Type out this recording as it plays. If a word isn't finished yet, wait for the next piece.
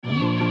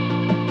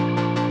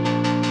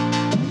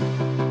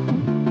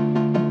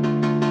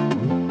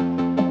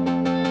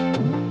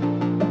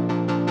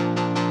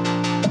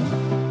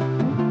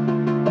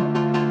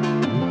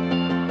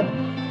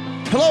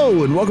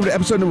Hello, and welcome to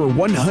episode number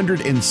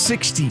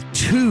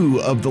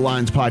 162 of the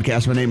Lines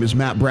Podcast. My name is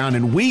Matt Brown,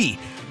 and we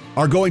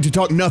are going to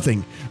talk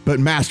nothing but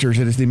Masters.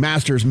 It is the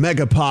Masters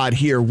Megapod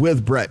here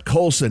with Brett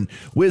Colson,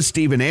 with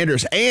Steven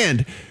Anders,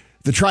 and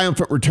the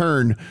triumphant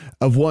return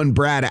of one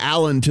Brad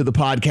Allen to the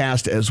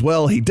podcast as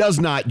well. He does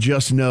not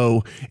just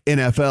know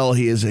NFL.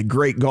 He is a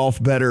great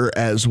golf bettor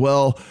as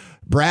well.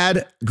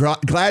 Brad,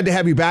 glad to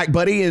have you back,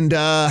 buddy. And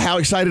how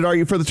excited are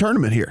you for the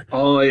tournament here?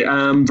 I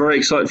am very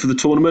excited for the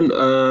tournament.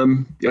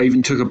 I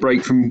even took a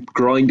break from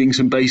grinding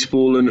some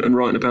baseball and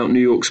writing about New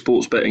York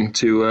sports betting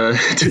to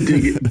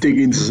dig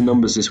into some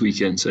numbers this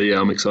weekend. So, yeah,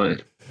 I'm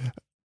excited.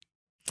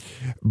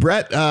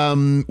 Brett,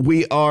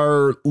 we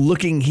are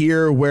looking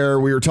here where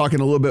we were talking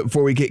a little bit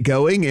before we get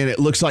going, and it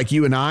looks like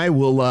you and I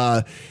will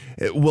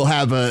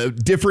have a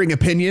differing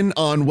opinion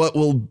on what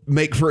will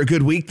make for a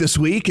good week this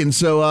week. And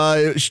so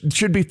it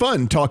should be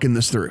fun talking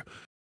this through.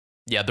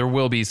 Yeah, there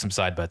will be some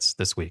side bets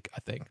this week, I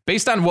think.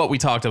 Based on what we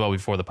talked about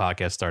before the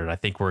podcast started, I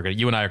think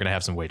you and I are going to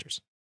have some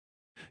wagers.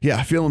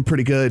 Yeah, feeling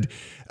pretty good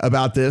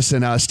about this.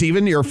 And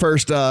Steven, your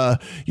first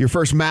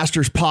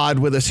Masters pod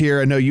with us here.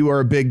 I know you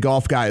are a big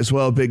golf guy as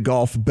well, big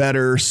golf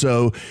bettor.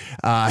 So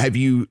have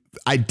you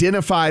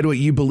identified what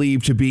you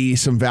believe to be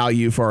some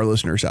value for our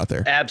listeners out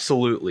there?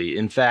 Absolutely.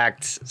 In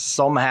fact,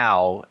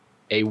 somehow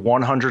a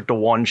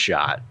 100-to-1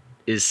 shot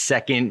is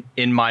second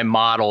in my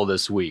model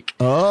this week.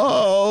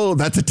 Oh,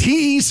 that's a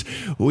tease.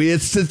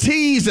 It's a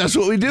tease. That's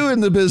what we do in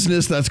the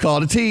business. That's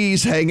called a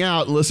tease. Hang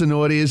out and listen to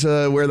what is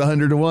where the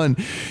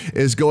 100-to-1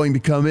 is going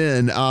to come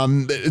in.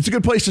 It's a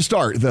good place to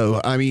start,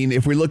 though. I mean,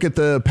 if we look at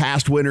the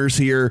past winners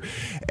here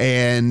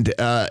and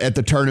at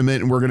the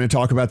tournament, and we're going to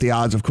talk about the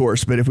odds, of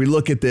course. But if we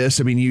look at this,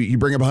 I mean, you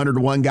bring up a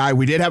 100-to-1 guy.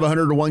 We did have a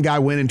 100-to-1 guy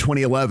win in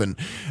 2011.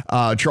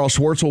 Charles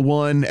Schwartzel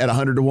won at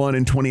 100-to-1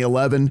 in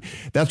 2011.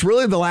 That's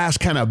really the last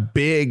kind of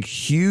big,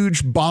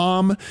 huge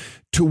bomb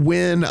to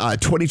win.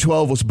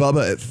 2012 was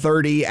Bubba at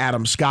 30.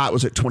 Adam Scott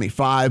was at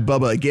 25.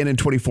 Bubba again in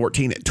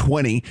 2014 at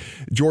 20.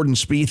 Jordan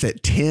Spieth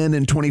at 10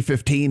 in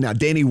 2015. Now,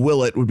 Danny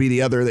Willett would be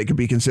the other that could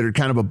be considered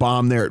kind of a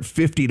bomb there at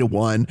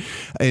 50-to-1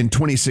 in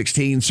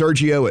 2016.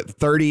 Sergio at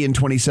 30 in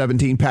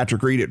 2017.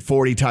 Patrick Reed at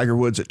 40. Tiger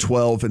Woods at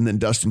 12. And then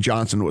Dustin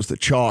Johnson was the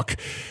chalk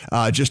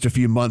just a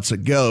few months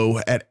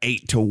ago at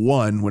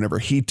 8-to-1 whenever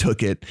he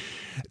took it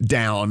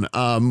down.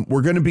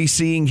 We're going to be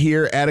seeing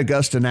here at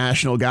Augusta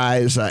National,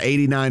 guys,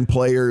 89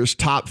 players,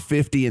 top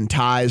 50 in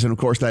ties, and of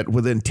course that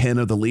within 10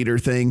 of the leader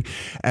thing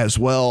as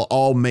well,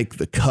 all make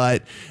the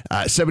cut.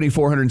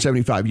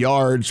 7,475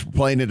 yards,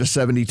 playing at a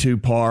 72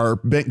 par,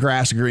 bent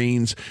grass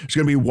greens. There's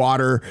going to be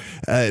water,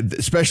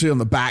 especially on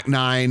the back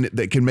nine,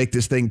 that can make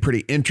this thing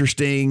pretty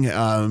interesting.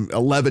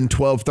 11,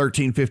 12,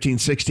 13, 15,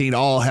 16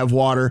 all have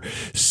water.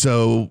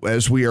 So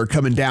as we are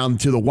coming down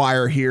to the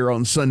wire here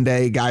on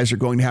Sunday, guys are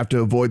going to have to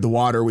avoid the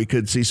water. We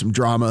could see some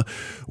drama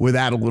with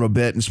that a little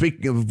bit. And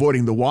speaking of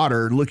avoiding the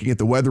water, looking at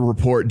the weather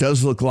report, does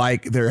look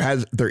like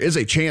there is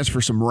a chance for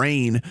some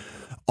rain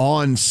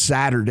on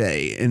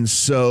Saturday. And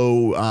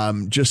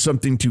so just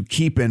something to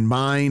keep in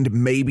mind.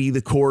 Maybe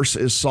the course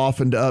is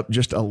softened up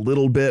just a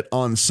little bit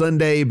on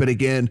Sunday, but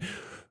again,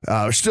 we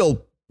are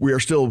still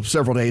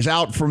several days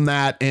out from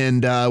that,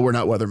 and we're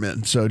not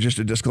weathermen. So just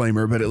a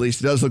disclaimer, but at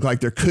least it does look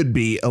like there could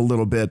be a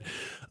little bit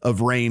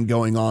of rain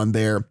going on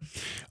there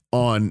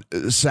on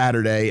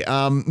Saturday.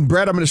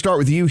 Brett, I'm going to start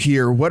with you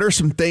here. What are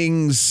some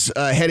things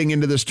heading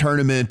into this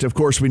tournament? Of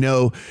course, we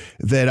know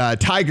that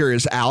Tiger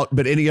is out,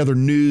 but any other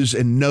news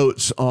and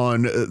notes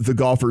on the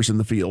golfers in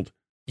the field?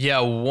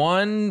 Yeah,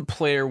 one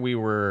player we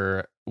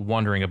were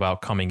wondering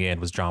about coming in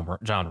was John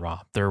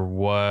Rahm. There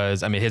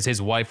was, I mean, his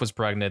wife was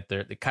pregnant.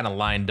 They kind of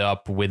lined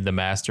up with the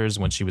Masters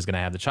when she was going to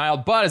have the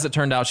child, but as it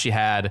turned out, she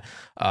had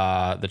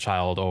the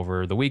child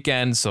over the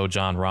weekend. So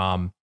John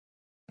Rahm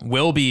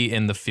will be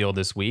in the field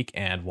this week,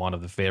 and one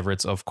of the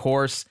favorites, of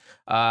course.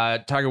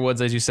 Tiger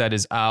Woods, as you said,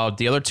 is out.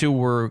 The other two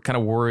were kind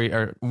of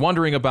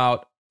wondering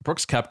about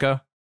Brooks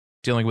Koepka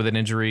dealing with an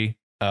injury.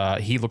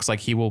 He looks like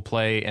he will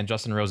play, and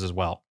Justin Rose as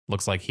well.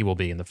 Looks like he will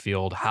be in the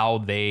field. How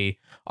they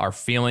are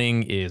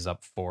feeling is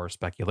up for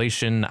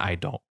speculation. I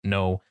don't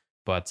know,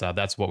 but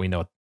that's what we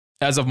know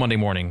as of Monday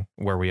morning,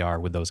 where we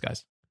are with those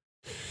guys.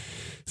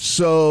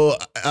 So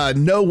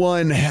no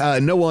one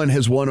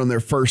has won on their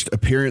first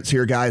appearance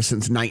here, guys,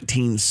 since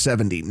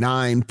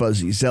 1979.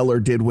 Fuzzy Zoeller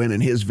did win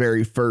in his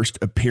very first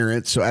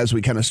appearance. So as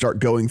we kind of start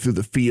going through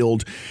the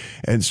field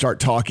and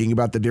start talking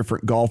about the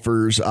different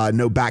golfers,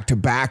 no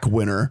back-to-back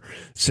winner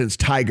since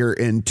Tiger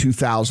in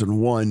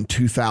 2001,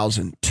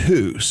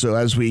 2002. So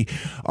as we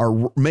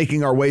are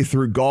making our way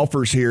through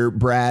golfers here,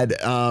 Brad,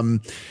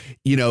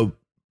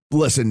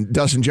 listen,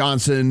 Dustin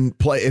Johnson,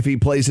 if he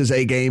plays his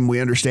A game,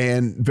 we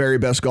understand, very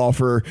best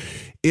golfer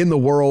in the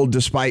world,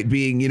 despite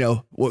being,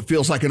 what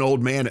feels like an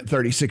old man at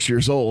 36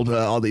 years old.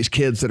 All these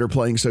kids that are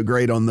playing so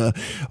great on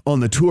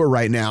the tour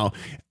right now.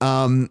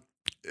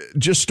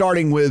 Just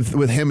starting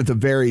with him at the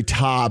very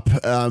top,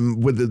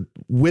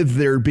 with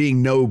there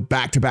being no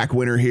back-to-back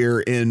winner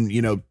here in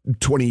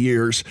 20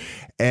 years,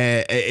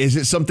 is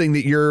it something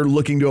that you're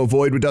looking to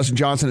avoid with Dustin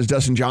Johnson? Is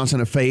Dustin Johnson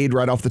a fade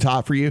right off the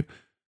top for you?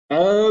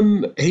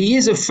 He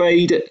is a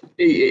fade. To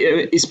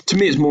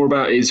me, it's more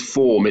about his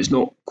form. It's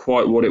not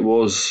quite what it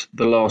was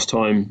the last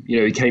time.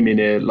 He came in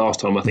here last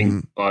time, I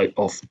think,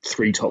 off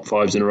 3 top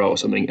 5s in a row or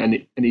something,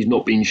 and he's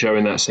not been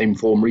showing that same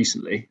form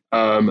recently.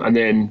 And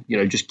then,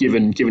 just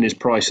given his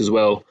price as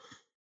well,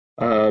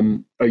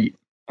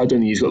 I don't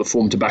think he's got the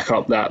form to back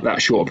up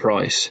that short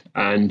price.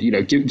 And,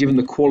 given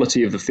the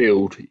quality of the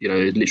field,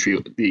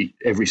 literally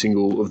every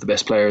single of the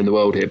best player in the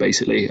world here,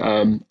 basically,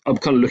 I'm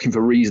kind of looking for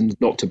reasons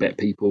not to bet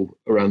people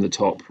around the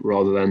top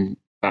rather than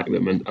back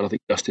them. And I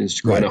think Justin's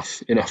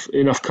got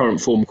enough current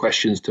form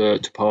questions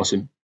to pass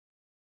him.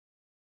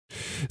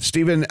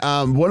 Stephen,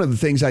 one of the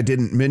things I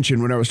didn't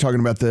mention when I was talking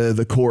about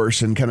the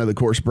course and kind of the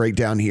course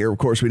breakdown here, of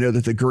course, we know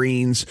that the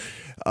greens,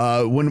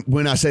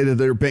 when I say that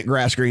they're bent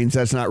grass greens,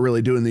 that's not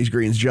really doing these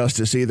greens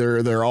justice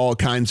either. They're all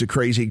kinds of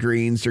crazy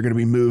greens. They're going to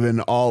be moving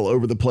all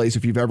over the place.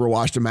 If you've ever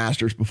watched a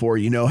Masters before,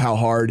 you know how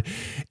hard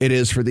it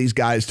is for these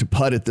guys to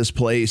putt at this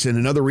place. And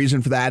another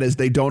reason for that is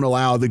they don't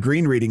allow the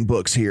green reading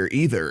books here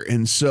either.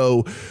 And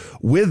so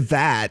with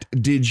that,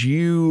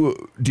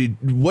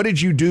 what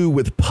did you do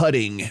with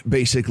putting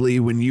basically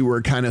when you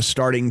were kind of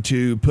starting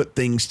to put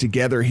things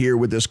together here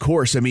with this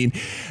course? I mean,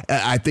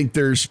 I think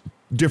there's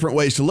different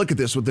ways to look at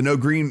this with the no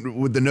green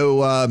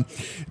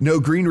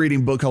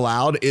reading book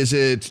allowed.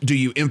 Do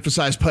you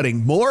emphasize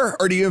putting more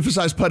or do you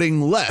emphasize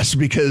putting less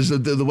because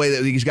of the way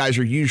that these guys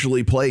are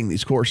usually playing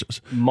these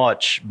courses?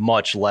 Much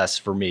less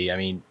for me. I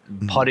mean,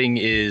 putting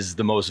is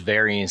the most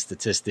varying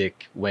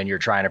statistic when you're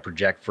trying to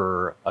project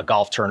for a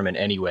golf tournament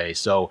anyway.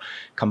 So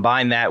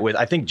combine that with,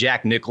 I think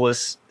Jack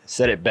Nicklaus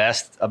said it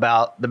best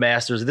about the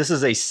Masters. This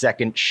is a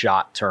second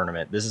shot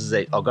tournament. This is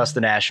Augusta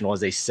National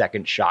is a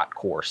second shot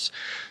course.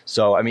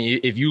 So, I mean,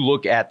 if you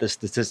look at the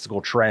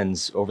statistical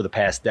trends over the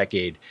past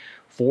decade,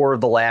 4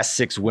 of the last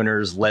 6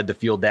 winners led the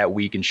field that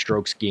week in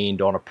strokes gained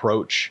on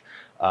approach.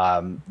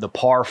 The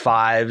par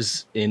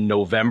 5s in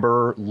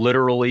November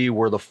literally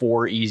were the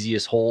 4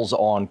 easiest holes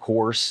on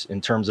course in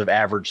terms of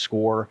average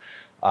score.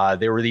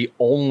 They were the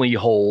only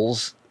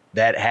holes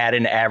that had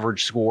an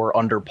average score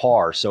under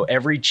par. So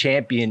every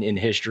champion in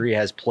history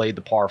has played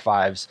the par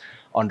 5s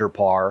under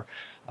par.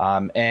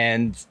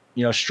 And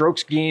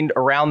strokes gained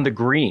around the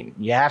green.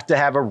 You have to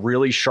have a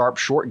really sharp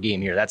short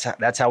game here.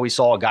 That's how we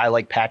saw a guy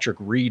like Patrick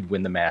Reed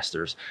win the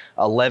Masters.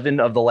 11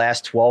 of the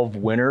last 12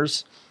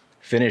 winners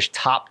finished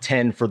top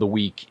 10 for the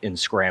week in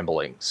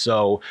scrambling.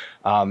 So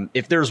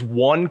if there's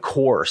one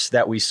course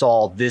that we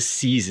saw this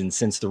season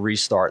since the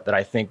restart that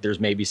I think there's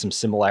maybe some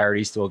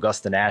similarities to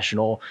Augusta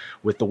National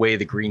with the way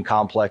the green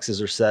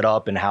complexes are set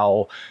up and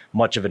how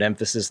much of an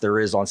emphasis there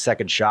is on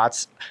second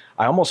shots,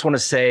 I almost want to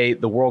say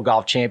the World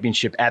Golf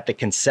Championship at the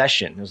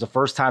Concession. It was the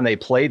first time they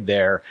played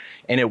there,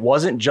 and it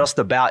wasn't just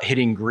about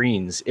hitting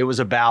greens. It was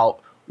about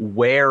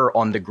where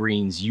on the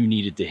greens you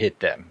needed to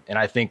hit them. And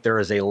I think there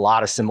is a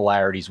lot of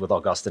similarities with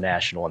Augusta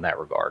National in that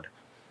regard.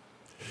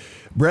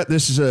 Brett,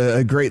 this is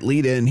a great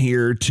lead in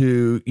here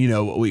to,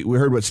 we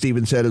heard what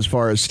Stephen said as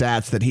far as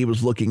stats that he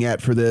was looking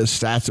at for this,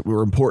 stats that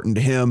were important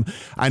to him.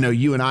 I know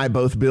you and I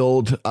both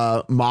build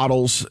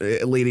models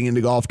leading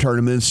into golf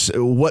tournaments.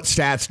 What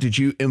stats did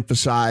you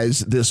emphasize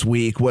this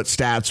week? What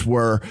stats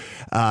were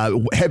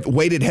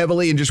weighted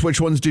heavily, and just which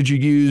ones did you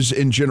use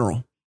in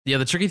general? Yeah,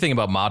 the tricky thing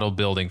about model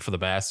building for the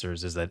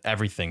Masters is that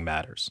everything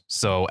matters.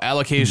 So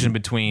allocation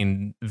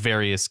between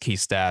various key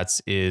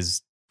stats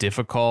is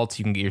difficult.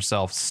 You can get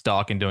yourself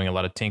stuck in doing a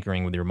lot of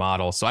tinkering with your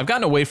model. So I've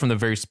gotten away from the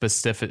very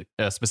specific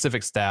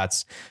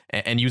stats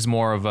and use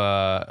more of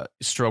a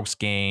strokes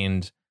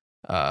gained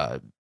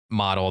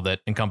model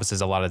that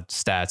encompasses a lot of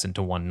stats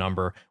into one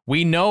number.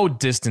 We know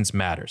distance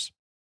matters.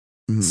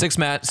 6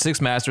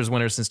 Masters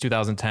winners since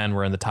 2010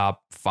 were in the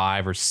top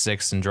 5 or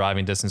 6 in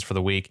driving distance for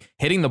the week.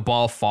 Hitting the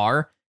ball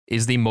far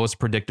is the most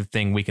predictive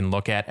thing we can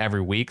look at every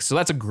week. So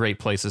that's a great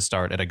place to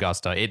start at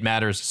Augusta. It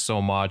matters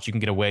so much. You can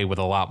get away with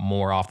a lot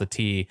more off the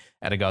tee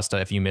at Augusta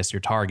if you miss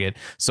your target.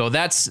 So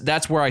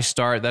that's where I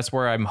start. That's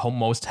where I'm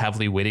most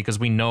heavily weighted because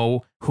we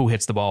know who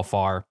hits the ball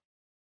far.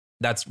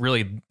 That's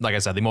really, like I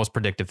said, the most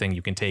predictive thing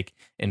you can take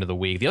into the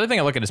week. The other thing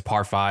I look at is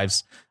par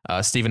 5s.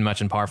 Stephen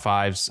mentioned par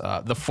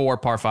 5s. The 4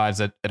 par 5s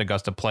at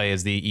Augusta play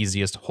is the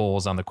easiest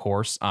holes on the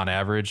course on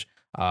average.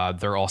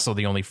 They're also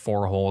the only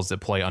 4 holes that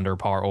play under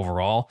par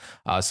overall.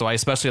 So I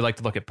especially like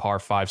to look at par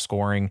 5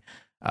 scoring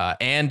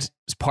and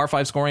par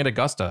 5 scoring at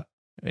Augusta.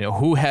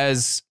 Who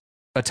has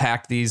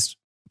attacked these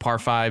par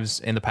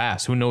 5s in the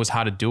past? Who knows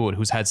how to do it?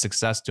 Who's had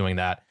success doing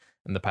that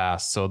in the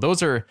past? So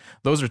those are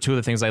 2 of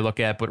the things I look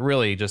at, but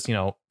really just,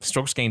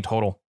 strokes gained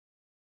total,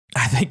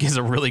 I think is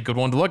a really good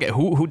one to look at.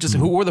 Who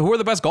are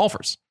the best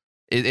golfers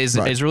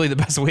is really the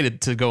best way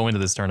to go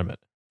into this tournament.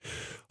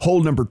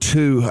 Hole number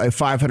 2, a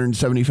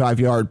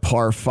 575-yard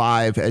par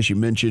 5. As you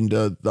mentioned,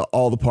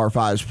 all the par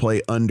 5s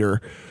play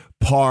under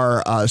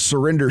par.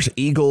 Surrenders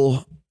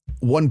eagle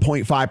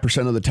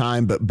 1.5% of the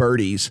time, but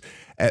birdies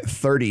at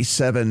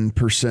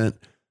 37%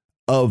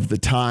 of the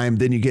time.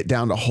 Then you get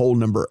down to hole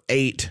number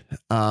 8.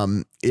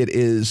 It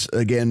is,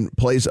 again,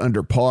 plays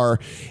under par.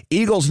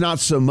 Eagles, not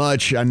so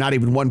much, not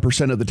even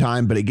 1% of the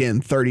time, but again,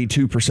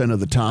 32%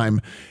 of the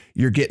time.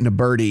 you're getting a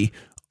birdie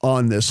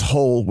on this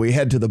hole. We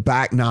head to the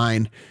back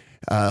nine.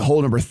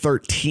 Hole number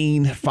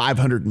 13,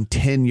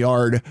 510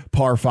 yard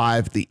par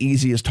 5, the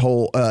easiest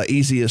hole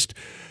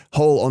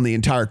on the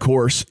entire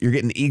course. You're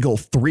getting eagle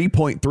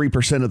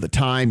 3.3% of the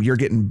time. You're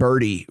getting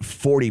birdie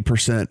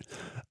 40%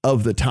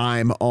 of the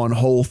time on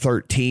hole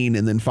 13.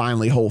 And then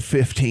finally, hole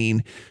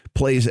 15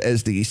 plays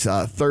as the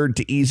third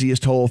to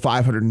easiest hole,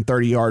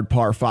 530 yard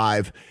par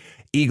 5.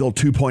 Eagle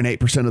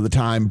 2.8% of the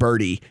time,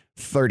 birdie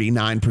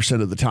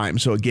 39% of the time.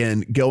 So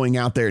again, going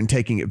out there and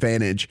taking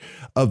advantage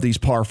of these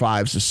par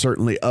 5s is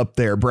certainly up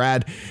there.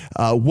 Brad,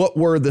 what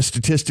were the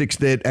statistics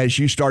that, as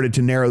you started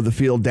to narrow the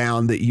field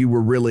down, that you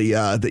were really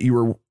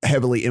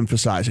heavily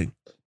emphasizing?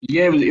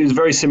 Yeah, it was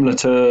very similar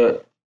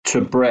to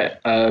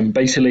Brett.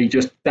 Basically,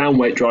 just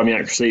downweight driving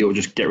accuracy or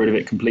just get rid of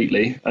it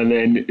completely. And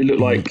then it looked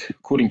like,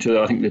 according to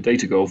I think the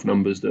Data Golf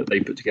numbers that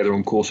they put together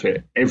on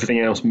CourseFit, everything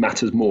else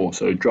matters more.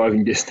 So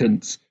driving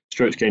distance,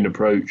 strokes gained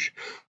approach,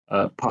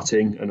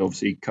 putting, and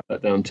obviously cut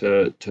that down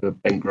to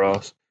bent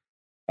grass,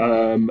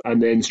 and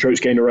then strokes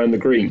gained around the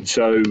green.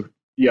 So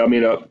yeah, I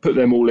mean, I put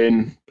them all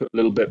in, put a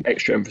little bit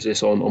extra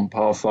emphasis on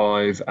par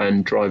 5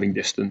 and driving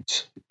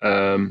distance.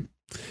 Yeah,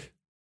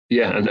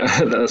 and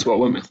that's what I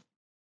went with.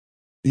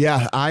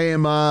 Yeah, I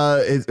am.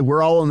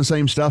 We're all on the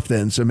same stuff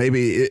then. So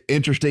maybe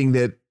interesting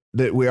that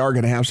we are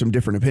going to have some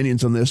different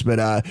opinions on this.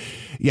 But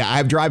yeah, I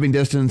have driving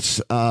distance.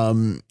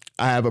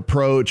 I have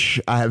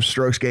approach. I have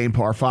strokes gained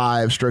par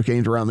 5, stroke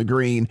gained around the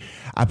green.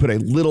 I put a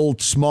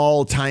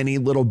tiny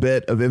little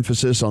bit of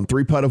emphasis on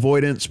 3-putt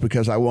avoidance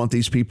because I want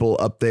these people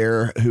up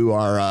there who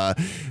are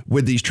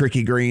with these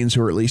tricky greens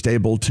who are at least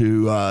able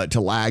to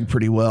lag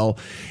pretty well.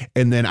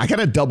 And then I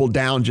kind of doubled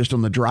down just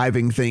on the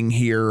driving thing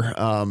here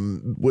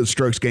with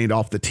strokes gained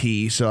off the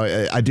tee.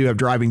 So I do have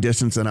driving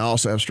distance, and I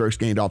also have strokes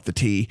gained off the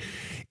tee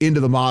into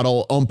the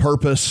model on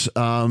purpose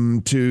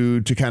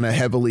to kind of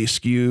heavily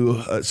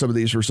skew some of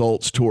these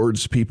results towards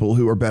people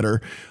who are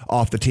better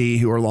off the tee,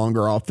 who are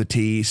longer off the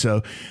tee.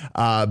 So,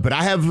 but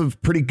I have a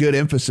pretty good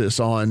emphasis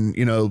on,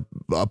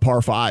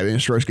 par 5 and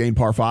strokes gained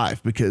par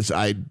 5, because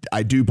I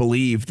do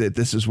believe that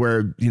this is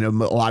where, a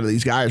lot of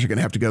these guys are going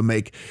to have to go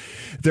make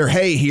their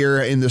hay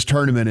here in this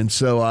tournament. And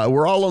so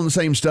we're all on the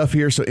same stuff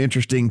here. So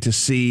interesting to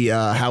see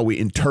how we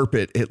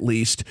interpret at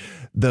least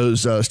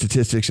those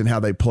statistics and how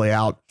they play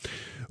out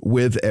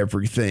with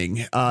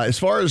everything. As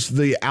far as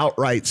the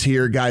outrights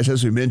here, guys,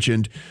 as we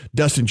mentioned,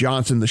 Dustin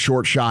Johnson, the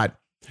short shot,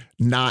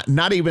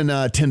 not even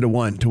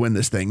 10-1 to win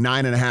this thing,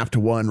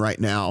 9.5-1 right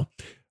now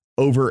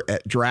over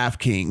at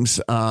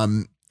DraftKings.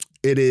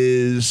 It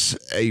is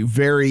a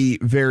very,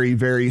 very,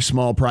 very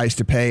small price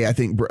to pay. I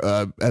think,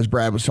 as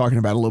Brad was talking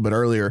about a little bit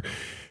earlier,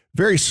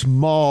 very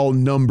small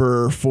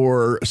number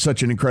for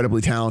such an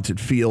incredibly talented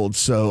field.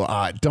 So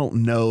I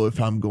don't know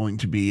if I'm going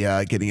to be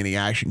getting any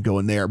action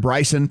going there.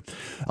 Bryson,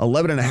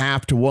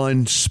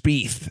 11.5-1.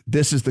 Spieth.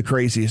 This is the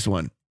craziest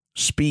one.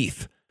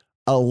 Spieth,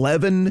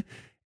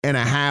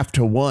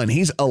 11.5-1.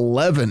 He's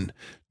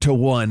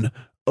 11-1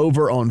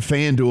 over on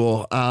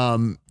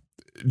FanDuel.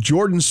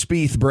 Jordan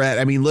Spieth, Brett.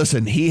 I mean,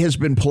 listen, he has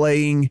been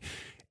playing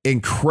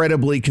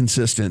incredibly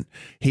consistent.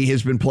 He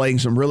has been playing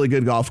some really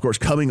good golf, of course,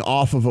 coming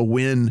off of a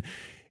win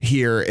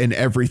here and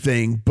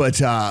everything.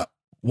 But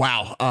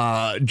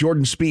wow,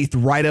 Jordan Spieth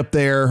right up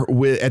there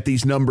at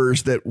these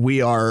numbers that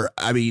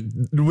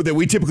that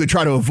we typically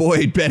try to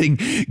avoid betting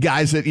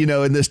guys that,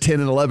 in this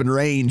 10 and 11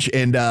 range.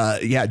 And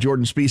yeah,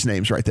 Jordan Spieth's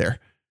name's right there.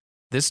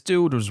 This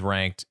dude was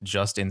ranked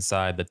just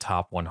inside the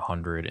top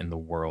 100 in the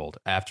world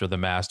after the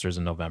Masters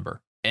in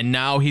November. And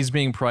now he's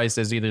being priced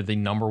as either the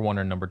number 1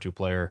 or number 2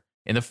 player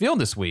in the field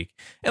this week.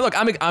 And look,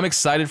 I'm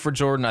excited for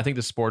Jordan. I think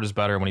the sport is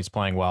better when he's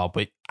playing well,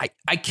 but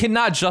I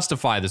cannot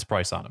justify this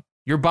price on him.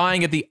 You're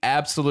buying at the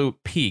absolute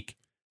peak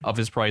of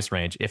his price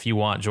range if you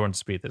want Jordan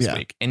Spieth this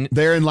week. And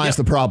therein lies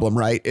the problem,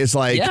 right? It's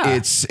like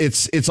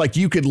it's like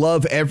you could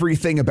love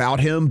everything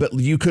about him, but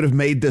you could have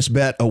made this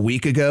bet a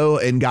week ago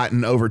and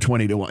gotten over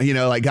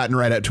 20-1, like gotten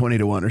right at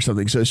 20-1 or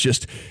something. So it's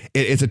just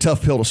it's a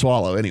tough pill to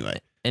swallow anyway.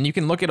 And you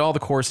can look at all the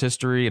course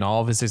history and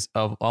all of his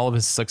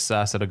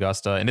success at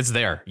Augusta, and it's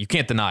there. You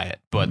can't deny it.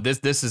 But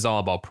this is all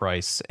about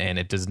price, and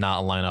it does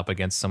not line up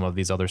against some of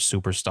these other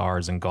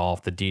superstars in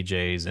golf, the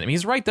DJs. And I mean,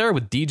 he's right there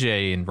with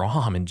DJ and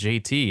Rahm and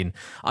JT. And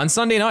on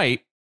Sunday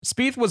night,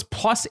 Spieth was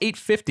plus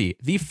 850,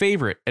 the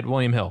favorite at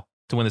William Hill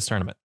to win this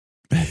tournament.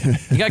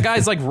 You got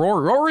guys like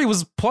Rory. Rory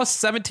was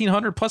plus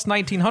 1,700, plus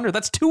 1,900.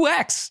 That's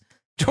 2x.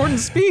 Jordan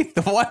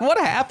Spieth, what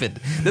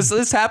happened?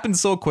 This happened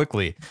so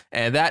quickly,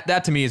 and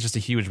that to me is just a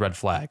huge red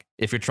flag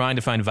if you're trying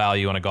to find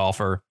value on a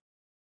golfer.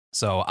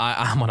 So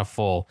I'm on a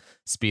full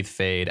Spieth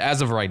fade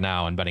as of right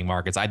now in betting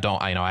markets. I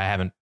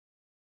haven't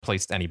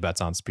placed any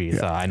bets on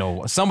Spieth. Yeah. I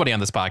know somebody on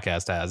this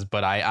podcast has,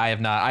 but I have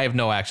not. I have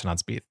no action on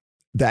Spieth.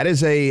 That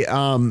is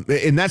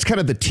and that's kind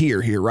of the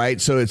tier here, right?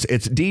 So it's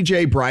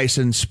DJ,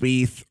 Bryson,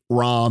 Spieth,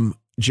 Rahm,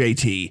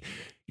 JT.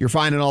 You're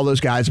finding all those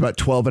guys about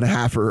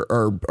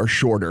 12.5 or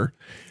shorter.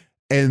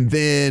 And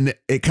then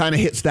it kind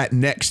of hits that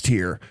next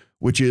tier,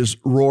 which is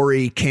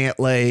Rory,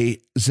 Cantlay,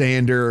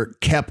 Xander,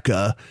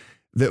 Koepka.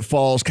 that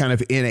falls kind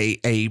of in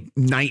a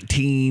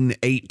 19,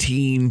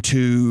 18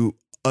 to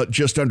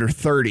just under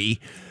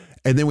 30.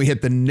 And then we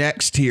hit the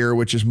next tier,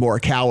 which is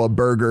Morikawa,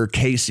 Berger,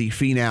 Casey,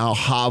 Finau,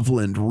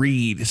 Hovland,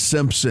 Reed,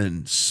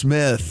 Simpson,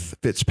 Smith,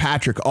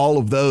 Fitzpatrick, all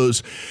of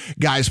those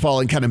guys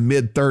falling kind of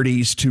mid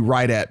 30s to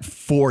right at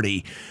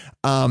 40.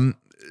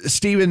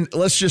 Steven,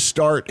 let's just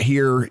start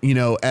here,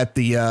 at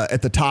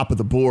the top of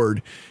the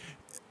board.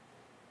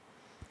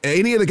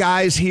 Any of the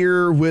guys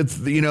here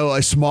with,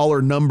 a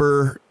smaller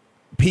number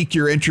pique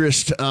your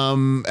interest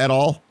at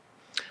all?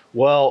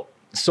 Well,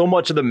 so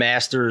much of the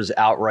Masters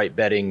outright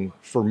betting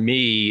for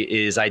me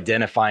is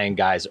identifying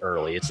guys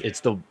early.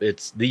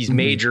 It's these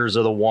majors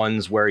are the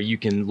ones where you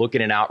can look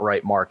at an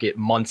outright market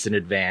months in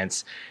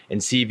advance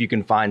and see if you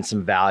can find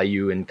some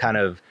value and kind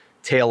of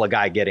tail a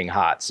guy getting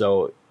hot.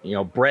 So,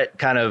 Brett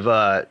kind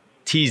of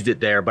teased it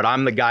there, but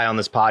I'm the guy on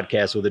this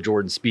podcast with a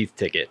Jordan Spieth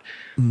ticket.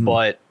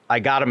 But I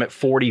got him at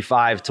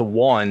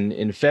 45-1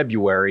 in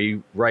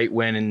February, right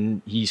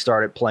when he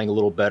started playing a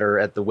little better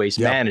at the Waste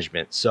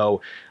Management.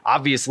 So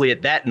obviously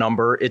at that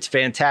number, it's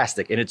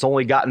fantastic, and it's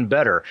only gotten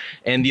better.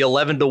 And the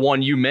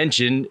 11-1 you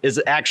mentioned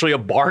is actually a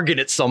bargain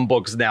at some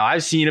books now.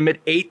 I've seen him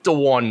at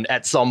 8-1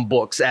 at some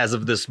books as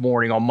of this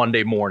morning on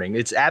Monday morning.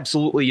 It's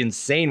absolutely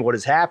insane what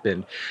has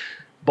happened.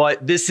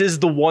 But this is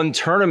the one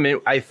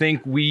tournament I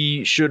think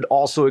we should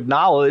also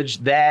acknowledge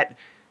that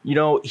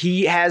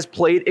he has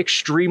played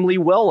extremely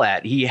well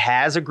at. He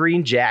has a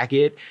green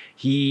jacket.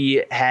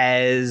 He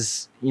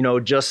has,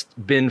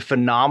 just been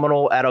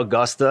phenomenal at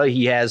Augusta.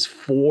 He has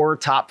 4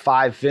 top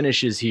 5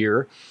 finishes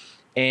here.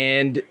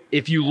 And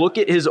if you look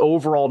at his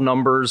overall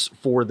numbers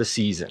for the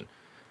season,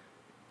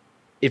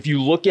 if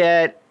you look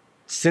at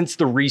since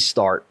the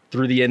restart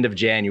through the end of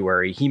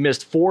January, he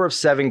missed 4 of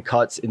 7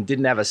 cuts and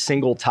didn't have a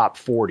single top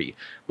 40.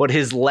 But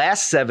his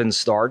last 7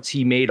 starts,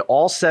 he made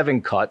all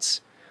 7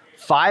 cuts,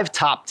 5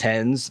 top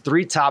 10s,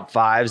 3 top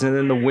 5s, and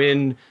then the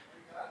win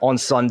on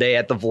Sunday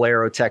at the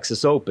Valero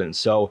Texas Open.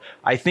 So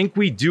I think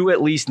we do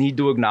at least need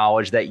to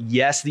acknowledge that,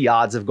 yes, the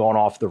odds have gone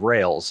off the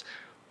rails,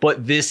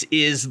 but this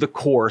is the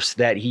course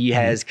that he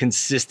has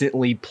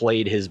consistently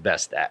played his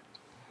best at.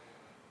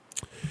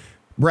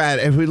 Brad,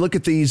 as we look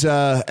at these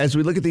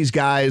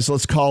guys,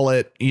 let's call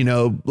it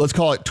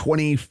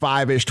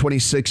 25-ish,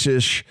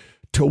 26-ish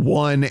to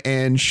 1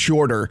 and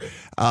shorter.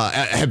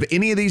 Have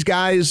any of these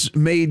guys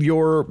made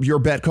your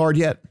bet card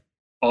yet?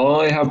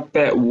 I have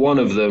bet one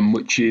of them,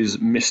 which is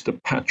Mr.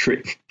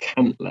 Patrick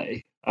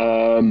Cantlay.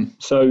 I'll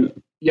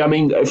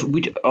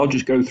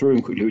just go through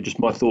them quickly with just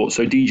my thoughts.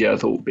 So DJ, I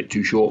thought a bit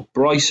too short.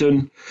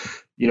 Bryson,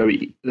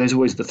 there's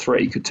always the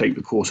threat he could take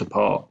the course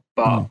apart.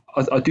 But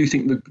I do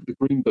think the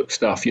green book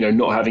stuff,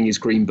 not having his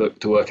green book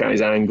to work out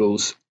his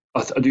angles,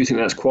 I do think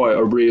that's quite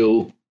a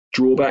real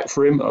drawback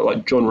for him.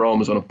 Like John Rahm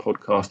was on a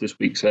podcast this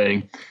week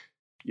saying,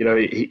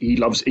 he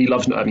loves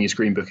not having his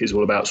green book. It's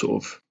all about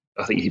sort of,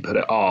 I think he put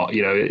it art,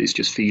 it's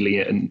just feeling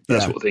it and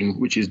that sort of thing,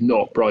 which is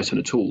not Bryson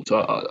at all.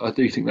 So I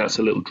do think that's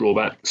a little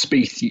drawback.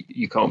 Spieth,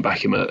 you can't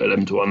back him at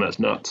 11-1. That's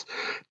nuts.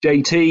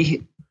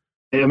 JT,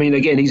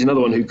 again, he's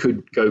another one who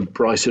could go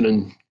Bryson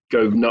and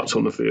go nuts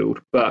on the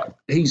field, but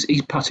he's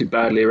putted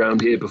badly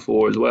around here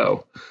before as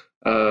well.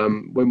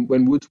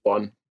 When Woods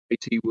won,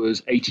 JT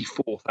was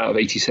 84th out of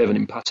 87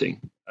 in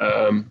putting.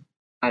 I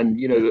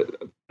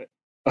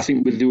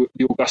think with the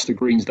Augusta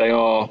greens, they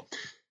are,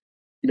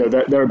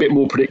 they're a bit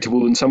more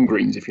predictable than some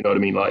greens, if you know what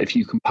I mean. Like if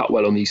you can putt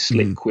well on these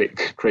slick,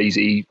 quick,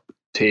 crazy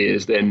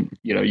tiers, then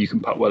you can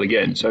putt well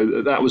again.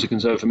 So that was a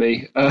concern for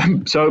me.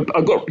 So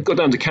I got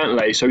down to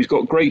Cantlay. So he's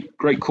got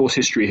great course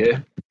history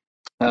here.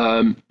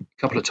 A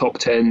couple of top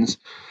 10s.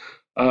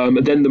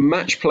 And then the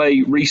match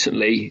play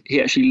recently,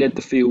 he actually led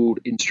the field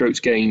in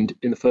strokes gained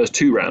in the first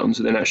 2 rounds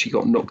and then actually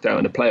got knocked out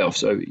in the playoff.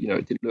 So, it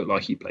didn't look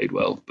like he played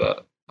well,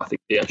 but I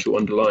think the actual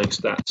underlying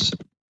stats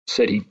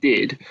said he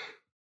did.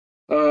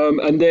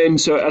 And then,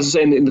 so as I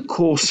say, in the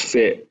course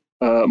fit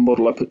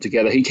model I put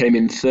together, he came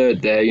in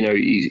 3rd there.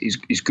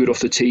 He's good off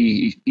the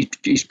tee.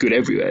 He's good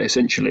everywhere,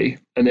 essentially.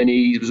 And then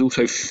he was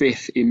also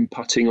 5th in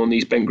putting on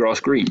these bent grass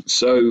greens.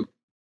 So,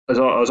 as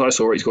I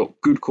saw it, he's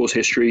got good course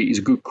history, he's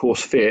a good course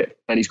fit,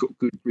 and he's got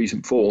good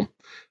recent form.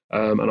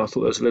 And I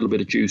thought there was a little bit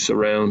of juice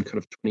around kind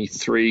of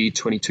 23,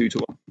 22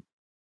 to 1.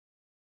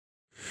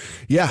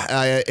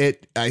 Yeah,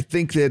 I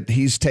think that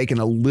he's taken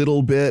a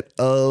little bit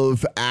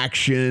of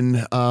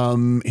action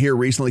here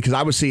recently because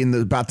I was seeing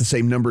about the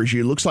same number as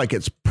you. It looks like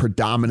it's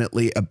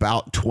predominantly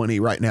about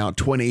 20 right now,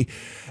 20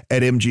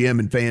 at MGM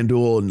and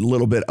FanDuel and a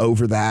little bit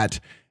over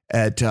that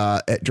at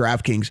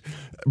DraftKings.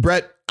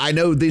 Brett, I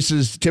know this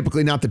is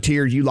typically not the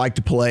tier you like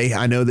to play.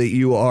 I know that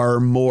you are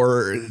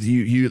more,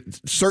 you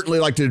certainly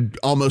like to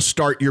almost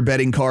start your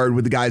betting card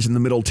with the guys in the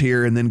middle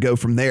tier and then go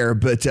from there.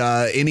 But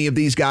any of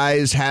these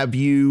guys have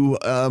you,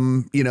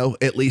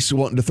 at least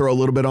wanting to throw a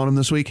little bit on them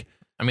this week?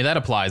 I mean, that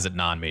applies at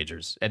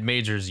non-majors. At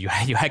majors, you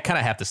kind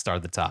of have to start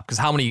at the top because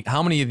how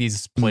many of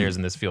these players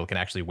in this field can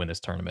actually win this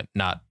tournament?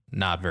 Not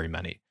very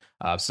many.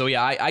 So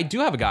yeah, I do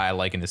have a guy I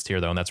like in this tier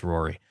though, and that's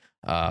Rory.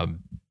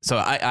 So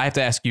I have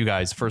to ask you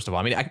guys, first of all,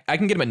 I mean, I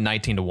can get him at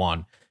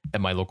 19-1.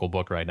 at my local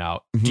book right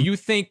now. Do you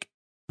think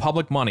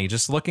public money,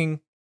 just looking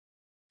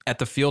at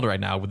the field right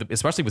now,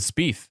 especially with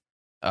Spieth,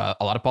 a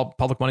lot of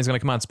public money is going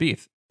to come on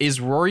Spieth.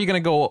 Is Rory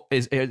going to go?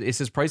 Is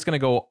his price going to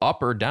go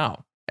up or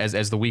down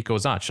as the week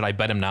goes on? Should I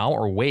bet him now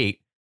or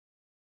wait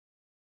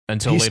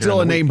until he's later?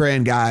 Still in the a name week?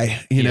 brand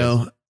guy, you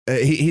know.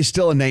 He's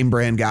still a name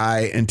brand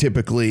guy, and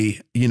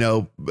typically, you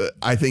know,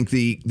 I think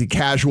the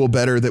casual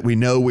bettor that we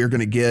know we're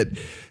going to get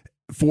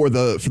for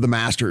the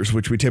Masters,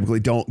 which we typically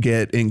don't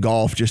get in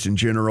golf, just in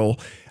general,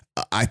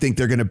 I think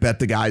they're going to bet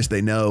the guys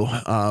they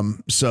know.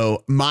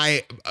 So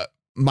my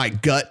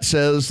gut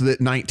says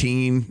that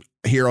 19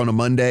 here on a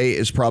Monday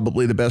is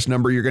probably the best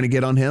number you're going to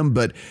get on him.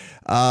 But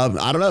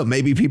I don't know.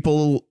 Maybe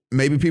people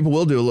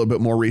will do a little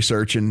bit more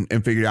research and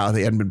figure out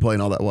they hadn't been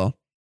playing all that well.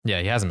 Yeah,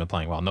 he hasn't been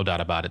playing well, no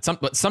doubt about it.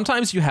 But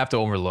sometimes you have to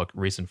overlook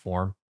recent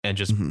form and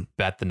just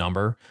bet the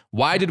number.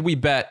 Why did we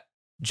bet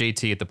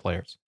JT at the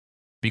Players?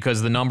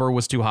 Because the number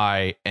was too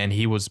high and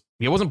he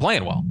wasn't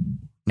playing well.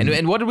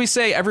 And what did we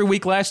say every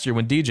week last year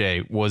when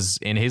DJ was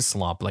in his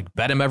slump? Like,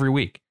 bet him every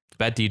week.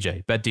 Bet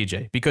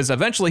DJ, because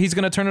eventually he's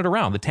going to turn it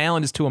around. The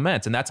talent is too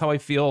immense, and that's how I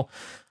feel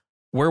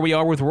where we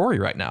are with Rory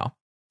right now.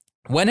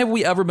 When have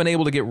we ever been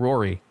able to get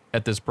Rory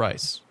at this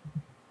price?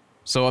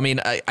 So, I mean,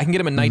 I can get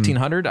him at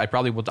 1,900. I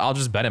probably will. I'll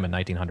just bet him at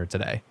 1,900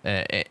 today.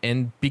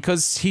 And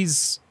because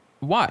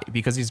why?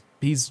 Because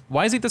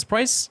why is he at this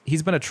price?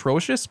 He's been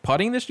atrocious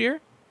putting this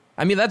year.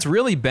 I mean, that's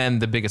really been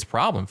the biggest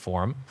problem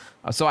for him.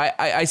 So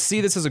I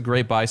see this as a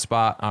great buy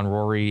spot on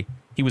Rory.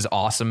 He was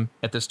awesome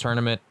at this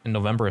tournament in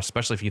November,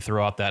 especially if you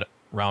throw out that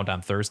round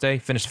on Thursday.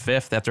 Finished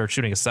 5th after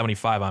shooting a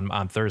 75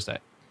 on Thursday.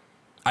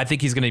 I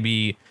think he's going to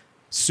be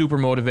super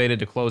motivated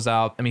to close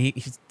out. I mean,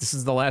 this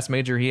is the last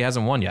major he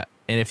hasn't won yet.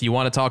 And if you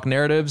want to talk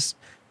narratives,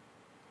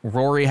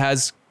 Rory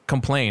has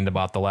complained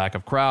about the lack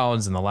of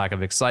crowds and the lack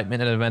of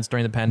excitement at events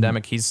during the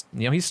pandemic. He's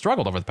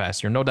struggled over the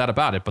past year, no doubt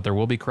about it. But there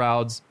will be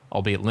crowds,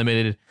 albeit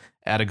limited,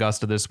 at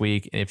Augusta this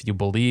week. And if you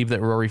believe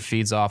that Rory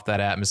feeds off that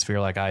atmosphere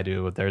like I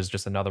do, there's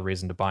just another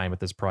reason to buy him at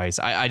this price.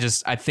 I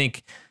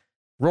think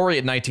Rory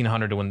at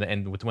 1,900 to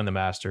win the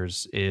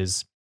Masters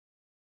is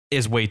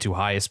way too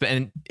high.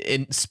 And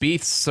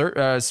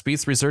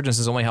Spieth's resurgence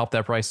has only helped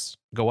that price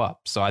go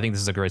up. So I think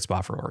this is a great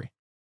spot for Rory.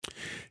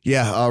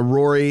 Yeah,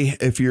 Rory,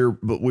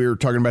 but we're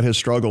talking about his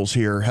struggles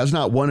here, has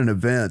not won an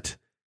event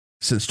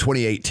since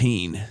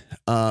 2018.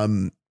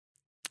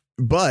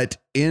 But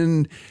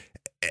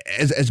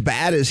as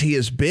bad as he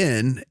has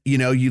been, you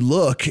know, you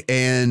look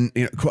and,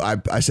 you know,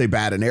 I say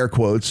bad in air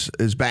quotes,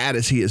 as bad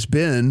as he has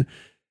been,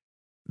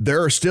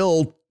 there are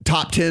still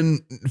top 10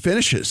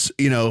 finishes,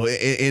 you know,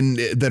 in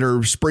that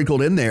are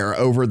sprinkled in there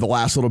over the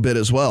last little bit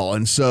as well.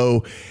 And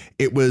so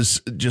it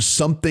was just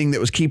something that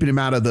was keeping him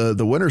out of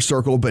the winner's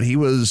circle, but he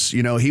was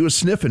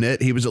sniffing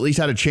it. He was at least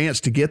had a chance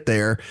to get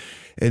there.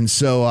 And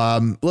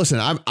so, listen,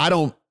 I'm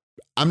not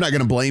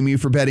going to blame you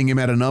for betting him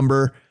at a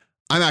number.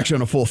 I'm actually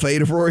on a full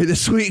fade of Rory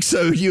this week,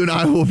 so you and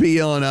I will be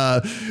on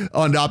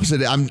the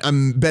opposite.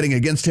 I'm betting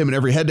against him in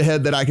every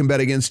head-to-head that I can bet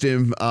against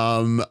him.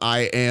 I'll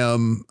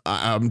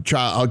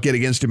get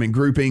against him in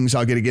groupings.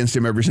 I'll get against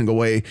him every single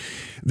way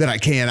that I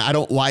can. I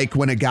don't like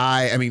when a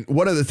guy. I mean,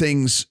 one of the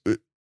things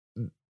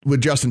with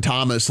Justin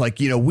Thomas, like,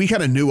 you know, we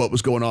kind of knew what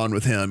was going on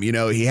with him. You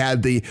know, he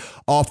had the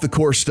off the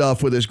course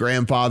stuff with his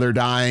grandfather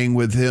dying,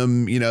 with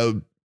him, you know,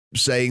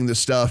 saying the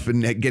stuff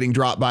and getting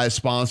dropped by his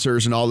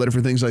sponsors and all the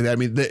different things like that. I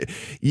mean,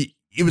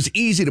 it was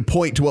easy to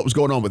point to what was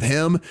going on with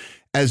him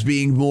as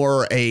being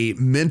more a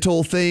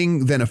mental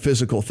thing than a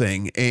physical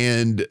thing.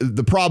 And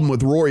the problem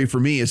with Rory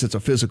for me is it's a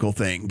physical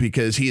thing,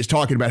 because he is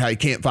talking about how he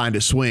can't find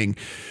his swing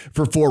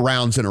for 4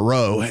 rounds in a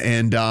row.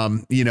 And,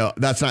 you know,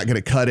 that's not going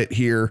to cut it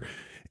here,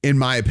 in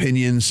my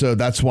opinion. So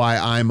that's why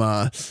I'm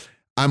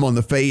on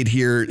the fade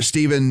here.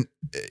 Steven,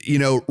 you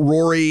know,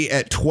 Rory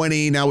at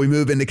 20. Now we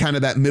move into kind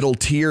of that middle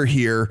tier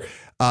here.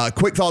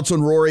 Quick thoughts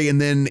on Rory, and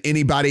then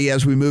anybody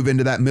as we move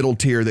into that middle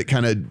tier that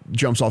kind of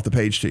jumps off the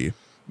page to you.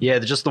 Yeah,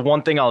 just the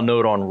one thing I'll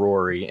note on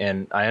Rory,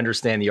 and I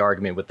understand the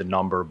argument with the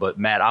number, but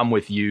Matt, I'm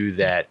with you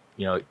that,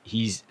 you know,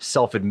 he's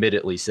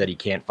self-admittedly said he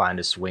can't find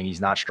his swing.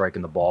 He's not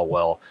striking the ball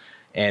well.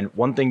 And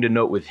one thing to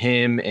note with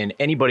him and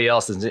anybody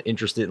else that's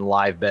interested in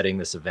live betting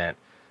this event,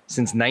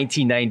 since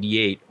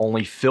 1998,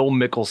 only Phil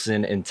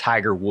Mickelson and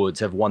Tiger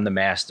Woods have won the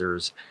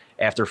Masters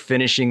after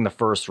finishing the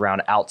first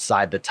round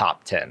outside the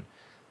top 10.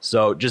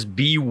 So just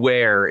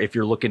beware if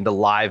you're looking to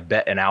live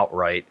bet an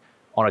outright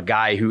on a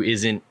guy who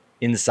isn't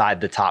inside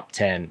the top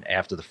 10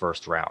 after the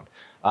first round.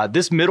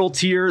 This middle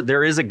tier,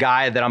 there is a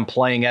guy that I'm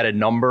playing at a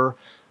number.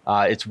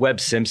 It's Webb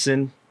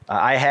Simpson.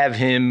 I have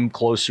him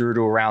closer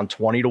to around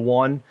 20 to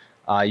 1.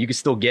 You can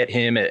still get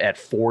him at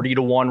 40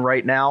 to 1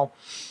 right now.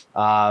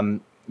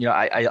 You know,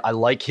 I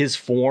like his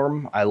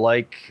form. I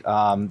like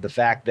the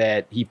fact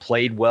that he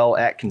played well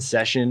at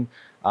concession.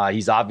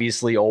 He's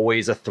obviously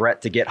always a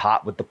threat to get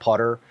hot with the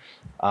putter.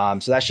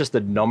 So that's just a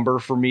number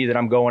for me that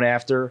I'm going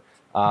after.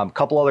 A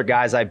couple other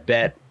guys I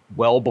bet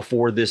well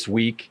before this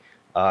week.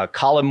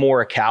 Colin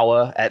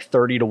Morikawa at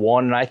 30 to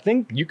 1. And I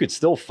think you could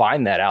still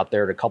find that out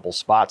there at a couple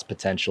spots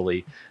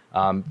potentially.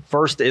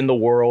 First in the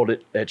world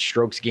at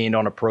strokes gained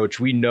on approach.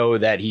 We know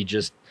that he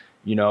just,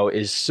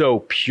 is so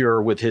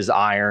pure with his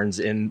irons,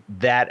 and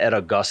that at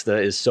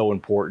Augusta is so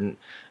important.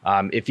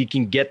 If he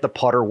can get the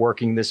putter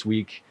working this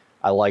week,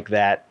 I like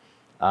that.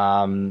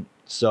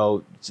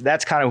 So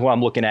that's kind of who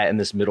I'm looking at in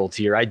this middle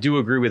tier. I do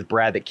agree with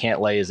Brad that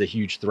Cantlay is a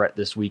huge threat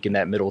this week in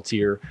that middle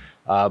tier.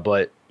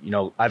 But,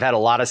 I've had a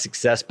lot of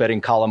success betting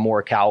Collin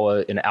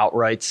Morikawa in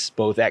outrights,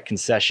 both at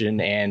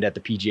concession and at the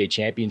PGA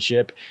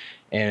Championship.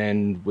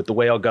 And with the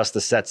way Augusta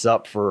sets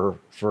up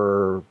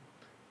for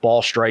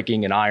ball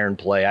striking and iron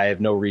play, I have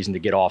no reason to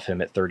get off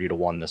him at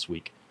 30-1 this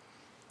week.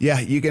 Yeah,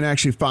 you can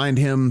actually find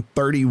him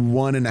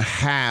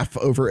 31.5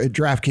 over at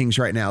DraftKings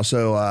right now.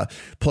 So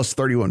plus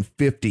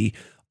 31.50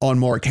 on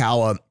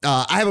Morikawa.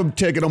 I have a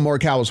ticket on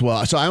Morikawa as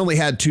well. So I only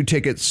had 2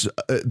 tickets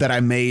that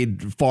I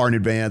made far in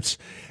advance.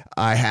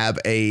 I have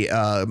a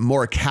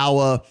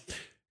Morikawa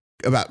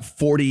about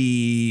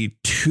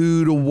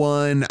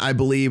 42-1, I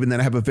believe. And then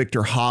I have a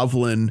Victor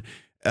Hovland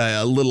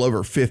a little over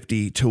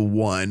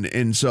 50-1.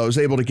 And so I was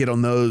able to get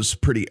on those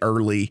pretty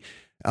early.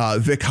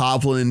 Vic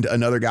Hovland,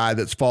 another guy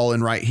that's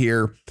fallen right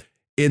here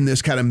in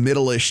this kind of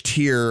middle-ish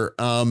tier.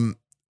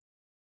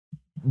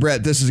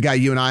 Brett, this is a guy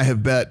you and I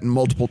have bet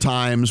multiple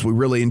times. We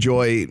really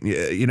enjoy,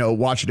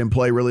 watching him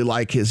play, really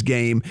like his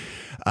game.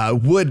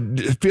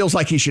 Feels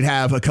like he should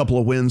have a couple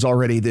of wins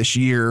already this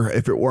year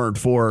if it weren't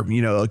for,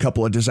 a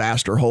couple of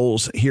disaster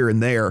holes here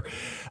and there.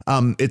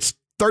 It's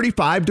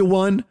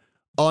 35-1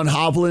 on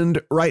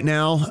Hovland right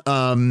now.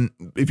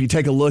 If you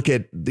take a look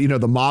at,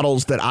 the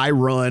models that I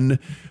run,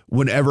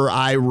 whenever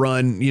I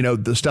run,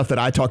 the stuff that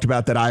I talked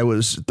about that I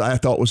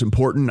thought was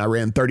important, I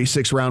ran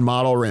 36 round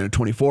model, ran a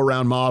 24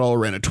 round model,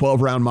 ran a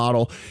 12 round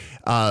model.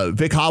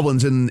 Vic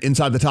Hovland's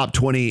inside the top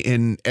 20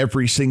 in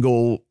every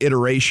single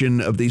iteration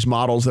of these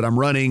models that I'm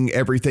running,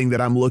 everything that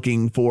I'm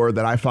looking for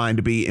that I find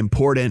to be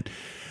important.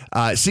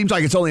 It seems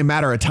like it's only a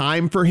matter of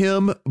time for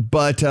him,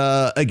 but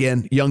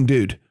again, young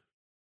dude.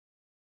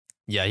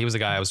 Yeah, he was a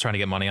guy I was trying to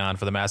get money on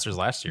for the Masters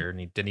last year, and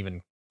he didn't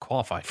even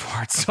qualify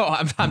for it. So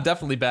I'm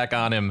definitely back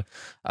on him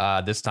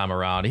this time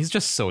around. He's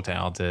just so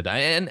talented,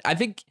 and I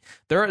think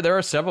there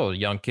are several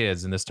young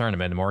kids in this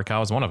tournament, and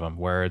Morikawa is one of them,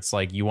 where it's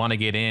like you want to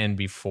get in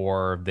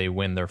before they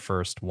win their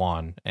first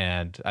one,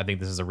 and I think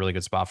this is a really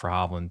good spot for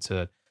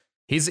Hovland.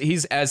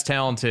 He's as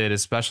talented,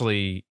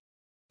 especially.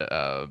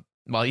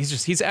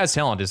 He's as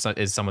talented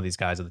as some of these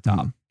guys at the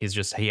top.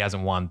 He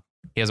hasn't won.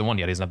 He hasn't won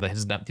yet. He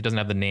doesn't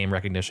have the name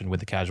recognition with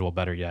the casual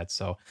bettor yet.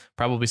 So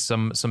probably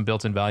some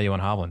built-in value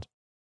on Hovland.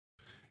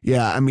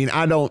 Yeah, I mean,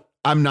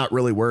 I'm not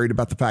really worried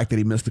about the fact that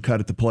he missed the cut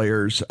at the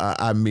Players.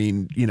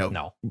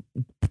 No.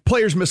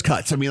 Players miss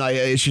cuts. I mean,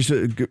 it's just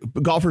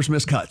golfers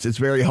miss cuts. It's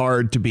very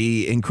hard to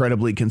be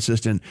incredibly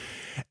consistent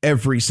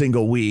every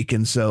single week.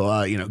 And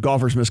so,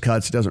 golfers miss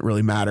cuts. It doesn't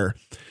really matter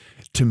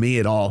to me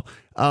at all.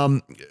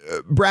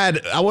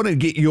 Brad, I want to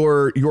get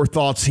your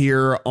thoughts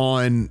here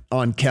on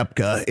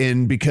Koepka,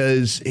 and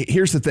because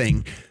here's the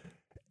thing,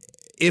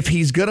 if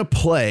he's going to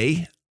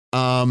play,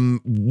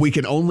 we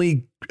can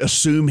only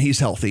assume he's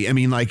healthy. I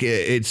mean,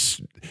 it's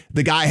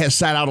the guy has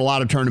sat out a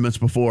lot of tournaments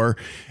before.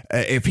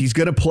 If he's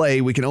going to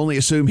play, we can only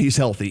assume he's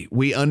healthy.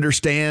 We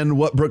understand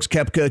what Brooks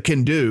Koepka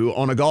can do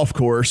on a golf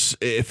course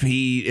if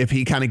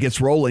he kind of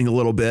gets rolling a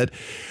little bit.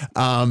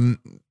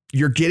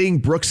 You're getting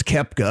Brooks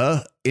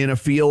Koepka in a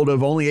field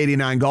of only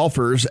 89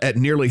 golfers at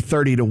nearly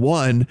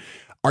 30-1.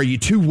 Are you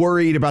too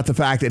worried about the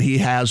fact that he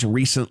has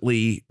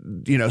recently,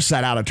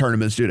 sat out of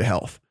tournaments due to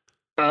health?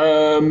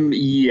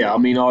 Yeah, I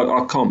mean,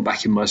 I can't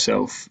back him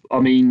myself. I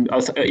mean,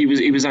 he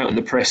was out in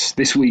the press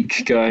this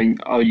week going,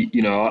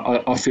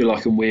 I feel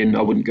I can win.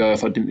 I wouldn't go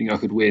if I didn't think I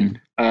could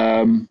win.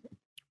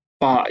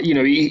 But,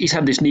 he's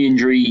had this knee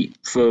injury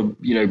for,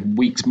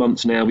 weeks,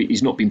 months now.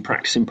 He's not been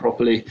practicing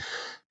properly.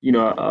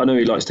 I know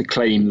he likes to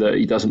claim that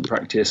he doesn't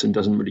practice and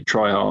doesn't really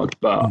try hard,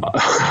 but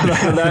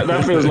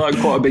that feels like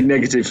quite a big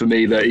negative for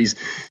me that he's,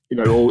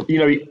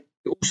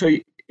 also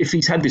if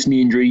he's had this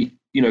knee injury,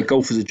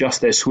 golfers adjust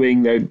their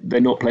swing.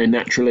 They're not playing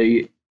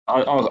naturally.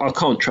 I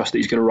can't trust that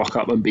he's going to rock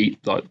up and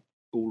beat like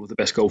all of the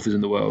best golfers in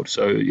the world.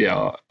 So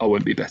yeah, I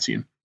won't be betting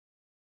him.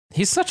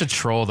 He's such a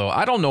troll, though.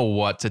 I don't know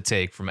what to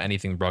take from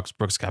anything Brooks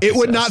Koepka It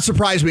would says. not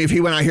surprise me if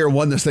he went out here and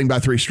won this thing by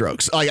 3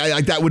 strokes.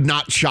 Like that would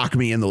not shock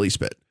me in the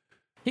least bit.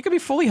 He could be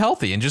fully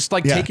healthy and just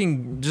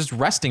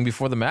resting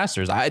before the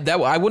Masters.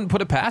 I wouldn't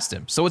put it past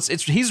him. So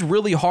he's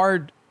really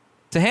hard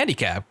to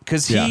handicap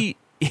because he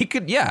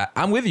could. Yeah,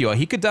 I'm with you.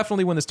 He could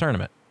definitely win this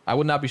tournament. I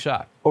would not be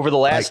shocked. Over the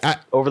last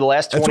 24.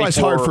 That's why it's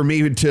hard for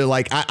me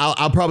to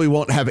I'll probably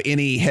won't have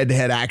any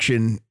head-to-head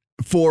action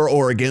for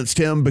or against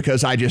him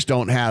because I just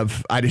don't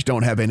have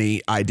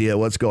any idea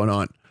what's going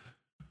on.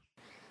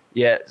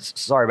 Yeah,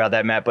 sorry about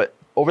that, Matt, but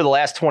over the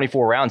last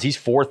 24 rounds, he's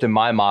 4th in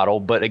my model.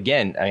 But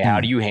again, how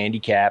do you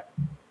handicap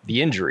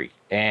the injury?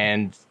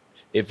 And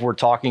if we're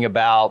talking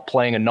about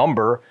playing a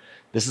number,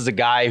 this is a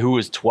guy who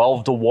was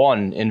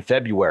 12-1 in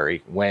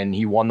February when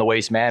he won the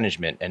Waste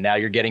Management, and now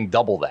you're getting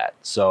double that.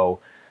 So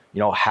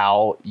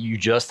how you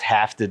just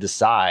have to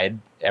decide.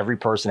 Every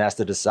person has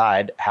to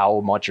decide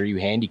how much are you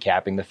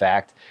handicapping the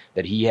fact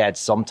that he had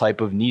some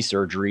type of knee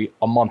surgery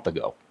a month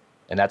ago.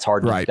 And that's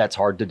hard. Right. That's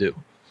hard to do.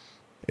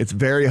 It's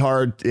very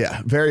hard.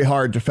 Yeah. Very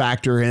hard to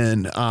factor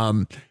in.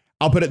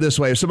 I'll put it this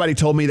way. If somebody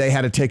told me they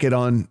had a ticket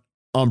on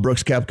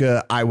Brooks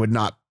Koepka, I would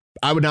not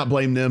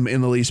blame them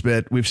in the least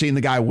bit. We've seen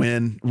the guy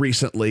win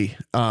recently.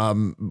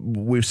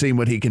 We've seen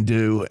what he can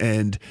do.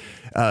 And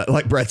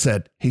like Brett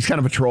said, he's kind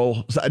of a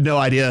troll. So no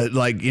idea,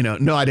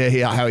 no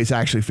idea how he's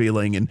actually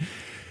feeling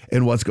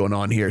and what's going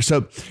on here.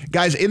 So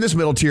guys, in this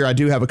middle tier, I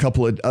do have a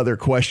couple of other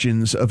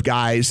questions of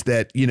guys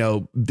that,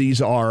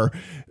 these are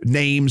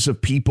names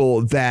of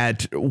people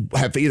that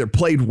have either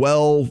played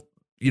well,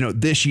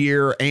 this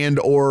year, and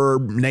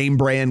or name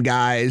brand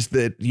guys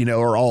that, that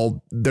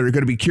are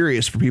going to be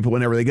curious for people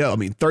whenever they go. I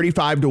mean,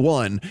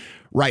 35-1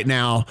 right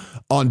now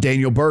on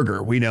Daniel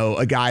Berger. We know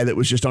a guy that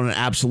was just on an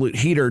absolute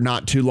heater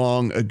not too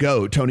long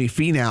ago. Tony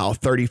Finau,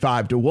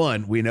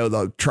 35-1. We know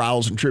the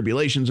trials and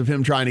tribulations of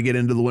him trying to get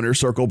into the winner's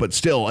circle, but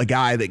still a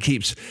guy that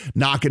keeps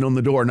knocking on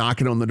the door.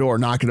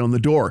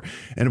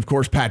 And of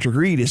course, Patrick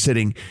Reed is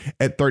sitting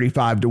at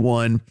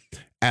 35-1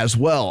 as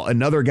well.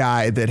 Another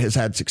guy that has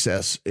had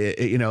success,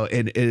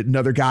 and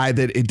another guy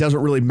that it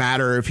doesn't really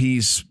matter if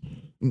he's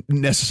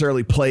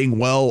necessarily playing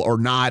well or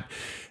not,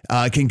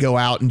 can go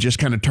out and just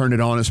kind of turn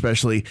it on,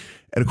 especially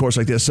at a course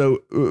like this. So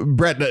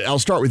Brett, I'll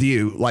start with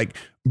you. Like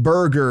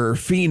Berger,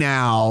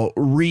 Finau,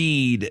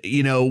 Reed,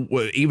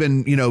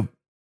 even,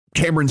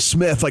 Cameron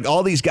Smith, like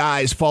all these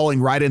guys falling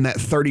right in that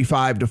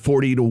 35 to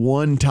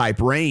 40-1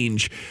 type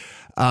range.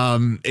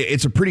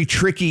 It's a pretty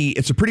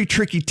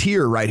tricky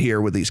tier right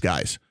here with these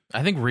guys.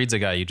 I think Reed's a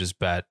guy you just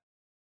bet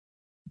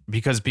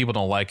because people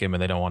don't like him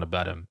and they don't want to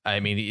bet him. I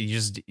mean,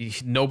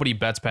 nobody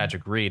bets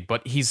Patrick Reed,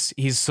 but he's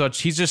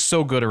just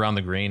so good around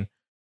the green,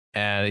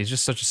 and he's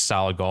just such a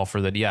solid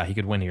golfer that he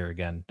could win here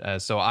again.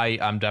 So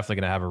I'm definitely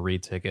going to have a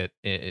Reed ticket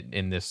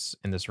in this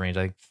range.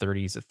 I think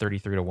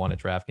 33-1 at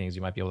DraftKings.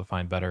 You might be able to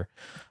find better.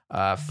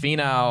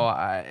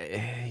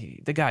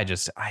 Finau, the guy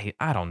just I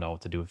don't know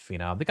what to do with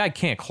Finau. The guy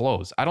can't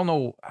close. I don't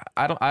know.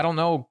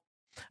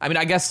 I mean,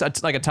 I guess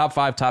like a top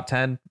 5, top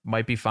 10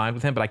 might be fine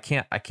with him, but I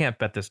can't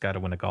bet this guy to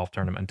win a golf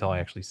tournament until I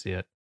actually see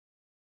it.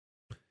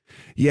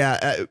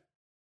 Yeah.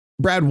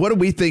 Brad, what do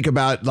we think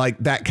about like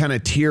that kind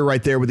of tier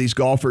right there with these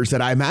golfers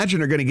that I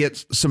imagine are going to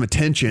get some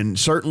attention?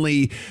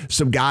 Certainly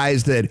some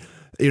guys that,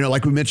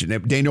 like we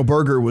mentioned, Daniel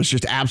Berger was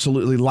just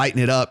absolutely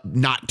lighting it up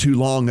not too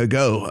long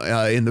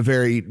ago, in the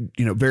very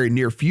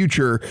near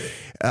future.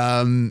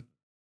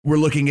 We're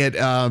looking at,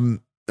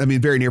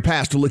 very near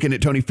past, to looking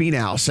at Tony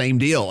Finau, same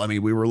deal. I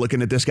mean, we were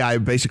looking at this guy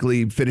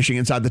basically finishing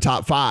inside the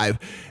top 5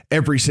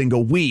 every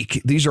single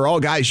week. These are all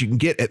guys you can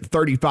get at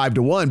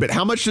 35-1, but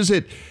how much does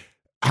it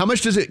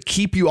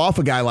keep you off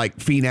a guy like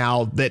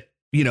Finau that,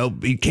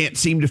 he can't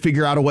seem to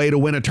figure out a way to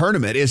win a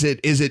tournament? Is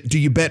it, do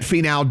you bet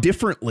Finau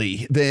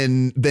differently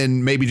than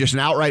maybe just an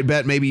outright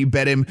bet? Maybe you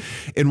bet him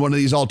in one of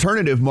these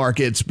alternative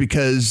markets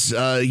because,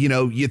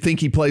 you think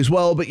he plays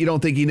well, but you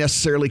don't think he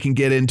necessarily can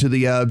get into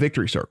the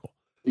victory circle.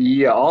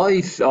 Yeah,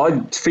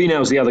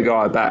 Finau's the other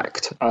guy I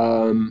backed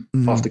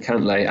after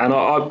Cantlay, and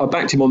I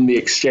backed him on the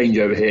exchange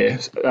over here,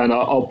 and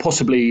I'll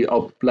play it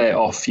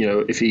off,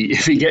 if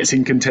he gets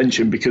in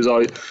contention, because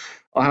I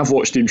have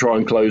watched him try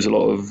and close a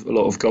lot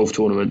of golf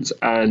tournaments,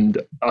 and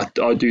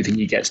I do think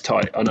he gets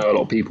tight. I know a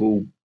lot of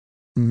people,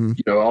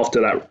 after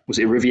that, was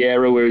it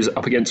Riviera where he was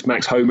up against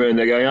Max Homer, and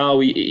they're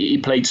going, he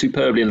played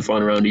superbly in the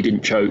final round, he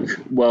didn't choke.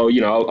 Well,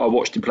 I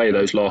watched him play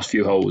those last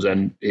few holes,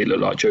 and it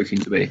looked like choking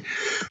to me.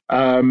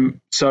 I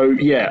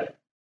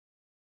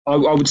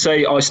would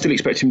say I still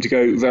expect him to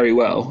go very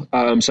well.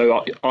 So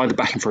I either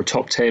back him for a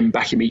top 10,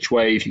 back him each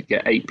way if you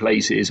get 8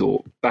 places,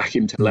 or back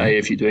him to lay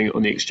if you're doing it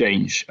on the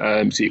exchange. So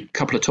a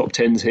couple of top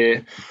 10s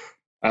here.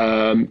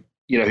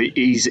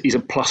 He's a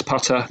plus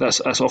putter.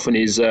 That's often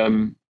his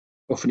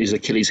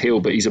Achilles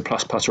heel, but he's a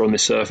plus putter on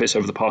this surface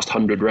over the past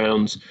 100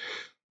 rounds.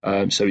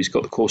 So he's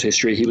got the course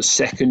history. He was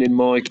second in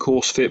my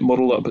course fit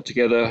model that I put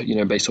together,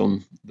 based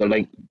on the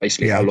length,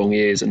 basically how long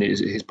he is and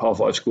his par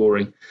 5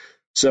 scoring.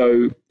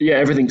 So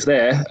everything's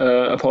there,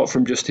 apart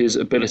from just his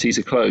ability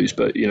to close.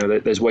 But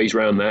there's ways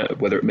around that,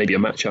 whether it may be a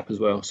matchup as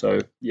well. So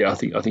I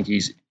think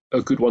he's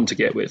a good one to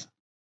get with.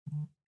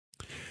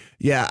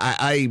 Yeah,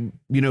 I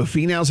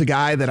Finau's a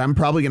guy that I'm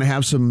probably going to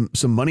have some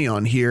money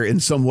on here in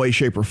some way,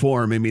 shape, or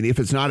form. I mean, if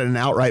it's not in an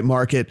outright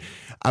market,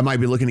 I might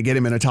be looking to get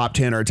him in a top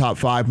 10 or a top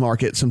 5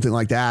 market, something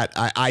like that.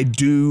 I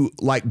do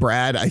like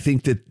Brad. I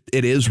think that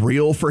it is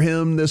real for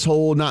him, this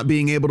whole not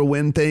being able to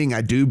win thing.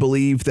 I do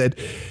believe that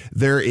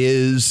there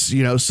is,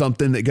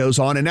 something that goes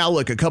on. And now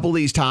look, a couple of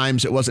these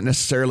times, it wasn't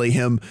necessarily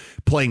him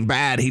playing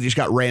bad. He just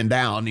got ran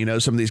down.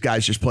 Some of these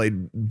guys just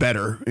played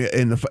better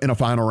in a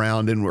final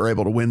round and were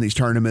able to win these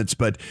tournaments.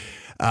 But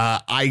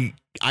I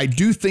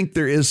do think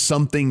there is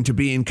something to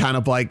being kind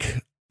of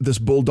like this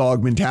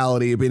bulldog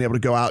mentality of being able to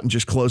go out and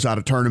just close out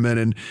a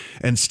tournament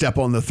and step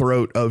on the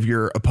throat of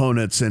your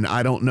opponents. And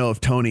I don't know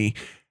if Tony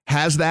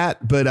has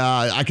that, but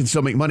I can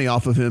still make money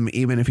off of him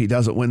even if he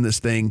doesn't win this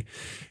thing.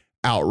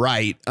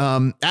 outright.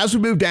 As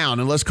we move down,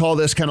 and let's call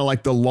this kind of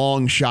like the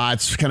long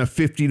shots, kind of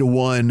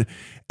 50-1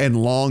 and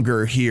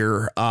longer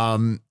here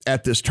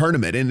at this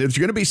tournament. And there's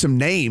going to be some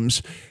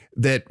names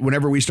that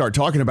whenever we start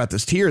talking about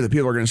this tier, that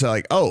people are going to say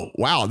like, oh,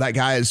 wow, that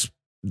guy's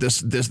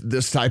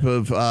this type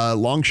of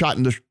long shot.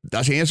 And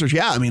that's the answer is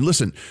yeah. I mean,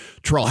 listen,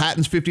 Terrell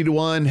Hatton's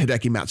 50-1,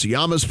 Hideki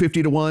Matsuyama's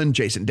 50-1,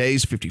 Jason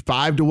Day's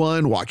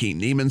 55-1, Joaquin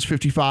Niemann's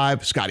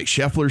 55, Scotty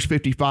Scheffler's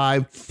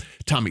 55,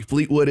 Tommy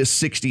Fleetwood is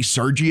 60,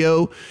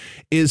 Sergio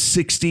is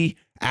 60,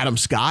 Adam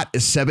Scott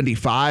is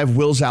 75,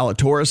 Will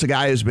Zalatoris, a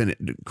guy who's been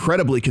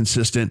incredibly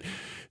consistent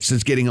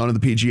since getting onto the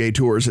PGA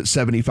Tours, at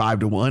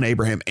 75-1.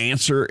 Abraham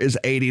Answer is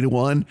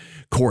 80-1.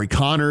 Corey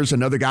Connors,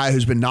 another guy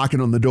who's been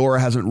knocking on the door,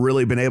 hasn't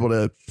really been able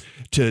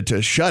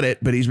to shut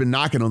it, but he's been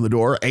knocking on the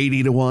door,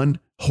 80-1.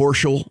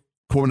 Horschel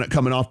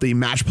coming off the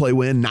match play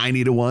win,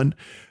 90-1.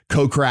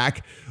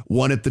 Kokrak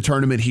won at the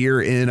tournament here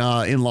in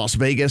Las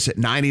Vegas at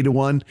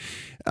 90-1.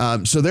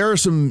 So there are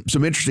some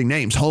interesting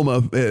names.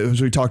 Homa,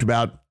 as we talked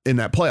about in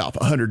that playoff,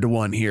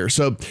 100-1 here.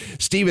 So,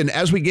 Stephen,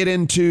 as we get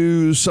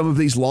into some of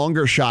these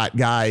longer shot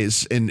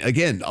guys, and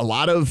again, a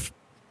lot of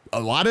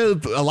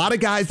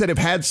guys that have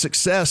had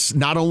success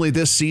not only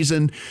this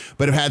season,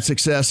 but have had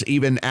success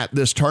even at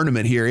this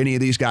tournament here. Any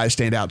of these guys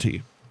stand out to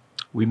you?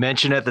 We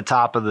mentioned at the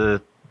top of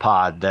the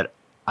pod that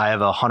I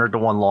have a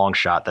 100-1 long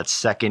shot that's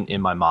second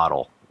in my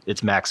model.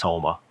 It's Max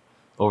Homa.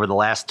 Over the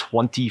last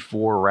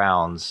 24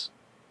 rounds,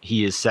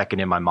 he is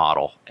second in my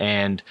model.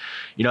 And,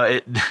 you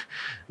know,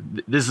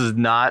 this is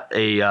not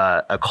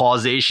a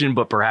causation,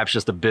 but perhaps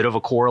just a bit of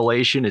a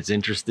correlation. It's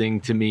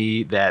interesting to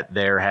me that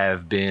there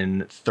have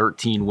been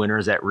 13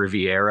 winners at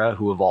Riviera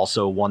who have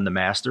also won the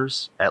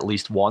Masters at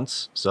least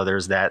once. So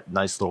there's that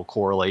nice little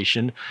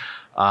correlation.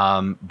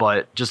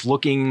 But just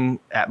looking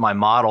at my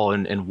model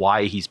and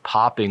why he's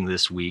popping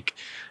this week,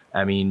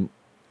 I mean,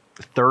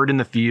 third in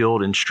the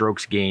field in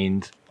strokes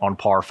gained on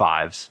par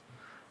fives.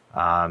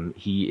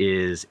 He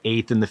is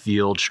eighth in the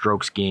field,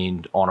 strokes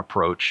gained on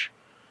approach,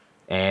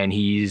 and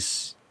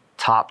he's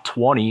top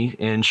 20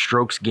 in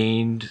strokes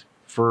gained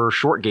for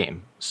short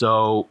game.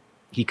 So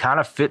he kind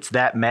of fits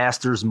that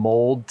Masters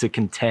mold to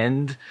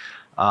contend.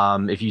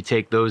 If you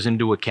take those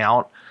into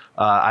account,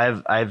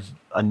 I have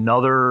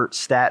another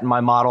stat in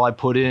my model I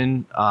put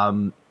in.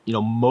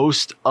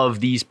 Most of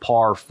these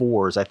par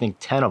fours, I think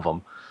 10 of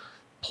them,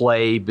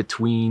 play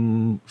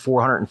between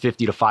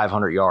 450 to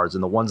 500 yards,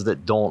 and the ones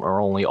that don't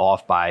are only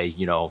off by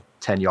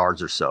 10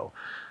 yards or so.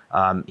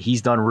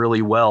 He's done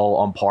really well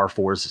on par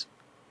fours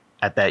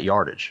at that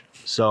yardage.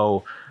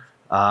 So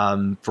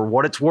for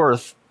what it's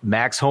worth,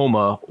 Max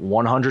Homa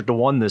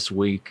 100-1 this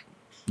week,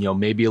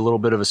 maybe a little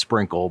bit of a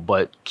sprinkle,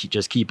 but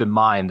just keep in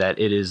mind that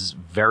it is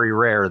very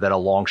rare that a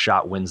long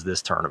shot wins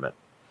this tournament.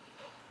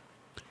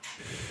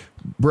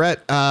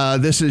 Brett,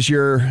 this is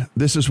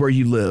where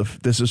you live.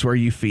 This is where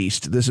you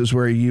feast. This is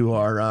where you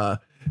are.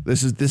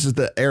 This is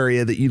the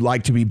area that you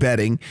like to be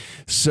betting.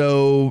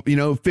 So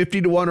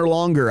 50-1 or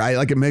longer.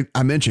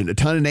 I mentioned a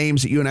ton of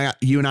names that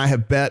you and I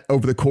have bet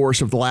over the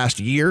course of the last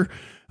year.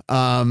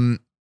 Some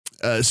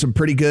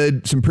pretty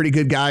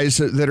good guys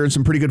that are in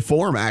some pretty good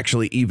form,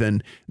 actually,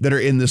 even that are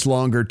in this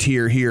longer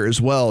tier here as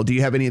well. Do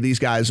you have any of these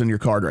guys on your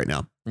card right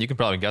now? You can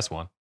probably guess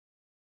one.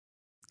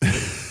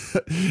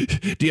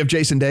 Do you have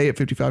Jason Day at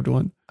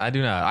 55-1? I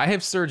do not. I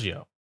have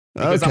Sergio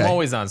because I'm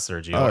always on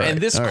Sergio. Right,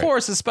 and this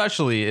course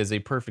especially is a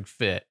perfect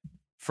fit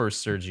for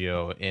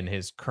Sergio in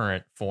his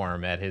current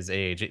form at his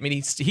age. I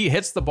mean, he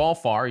hits the ball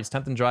far. He's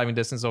 10th in driving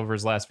distance over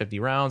his last 50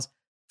 rounds,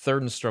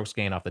 third in strokes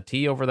gained off the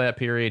tee over that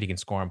period. He can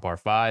score on par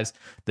fives.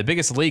 The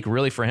biggest leak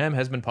really for him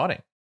has been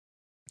putting.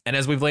 And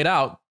as we've laid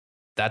out,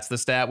 that's the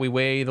stat we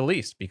weigh the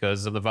least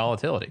because of the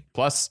volatility.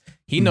 Plus,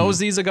 he knows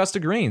these Augusta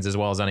greens as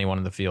well as anyone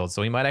in the field,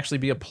 so he might actually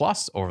be a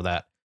plus over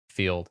that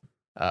field,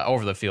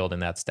 over the field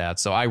in that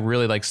stat. So I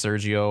really like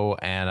Sergio,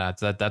 and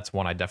that's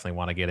one I definitely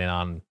want to get in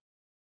on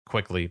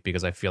quickly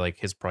because I feel like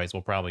his price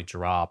will probably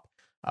drop.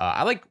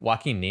 I like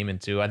Joaquin Niemann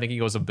too. I think he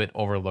goes a bit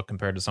overlooked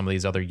compared to some of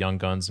these other young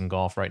guns in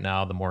golf right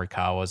now. The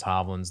Morikawas,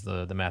 Hovlands,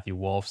 the Matthew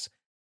Wolfs.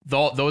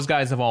 Those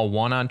guys have all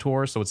won on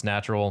tour, so it's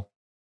natural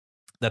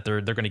that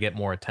they're going to get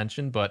more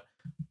attention, but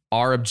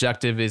our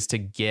objective is to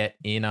get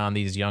in on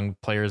these young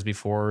players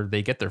before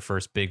they get their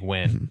first big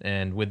win. Mm-hmm.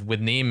 And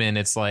with Niemann,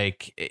 it's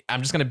like,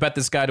 I'm just going to bet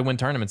this guy to win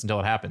tournaments until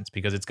it happens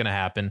because it's going to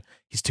happen.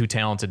 He's too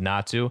talented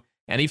not to.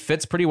 And he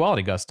fits pretty well at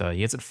Augusta.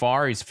 He hits it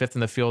far. He's fifth in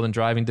the field in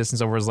driving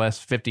distance over his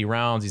last 50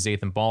 rounds. He's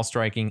eighth in ball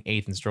striking,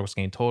 eighth in strokes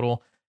gained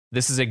total.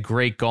 This is a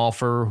great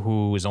golfer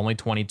who is only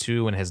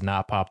 22 and has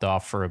not popped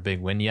off for a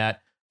big win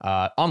yet.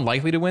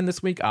 Unlikely to win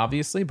this week,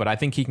 obviously, but I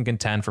think he can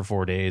contend for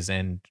 4 days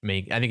and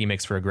I think he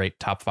makes for a great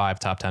top 5,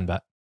 top 10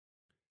 bet.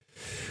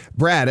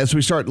 Brad, as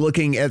we start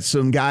looking at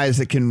some guys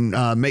that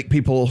can make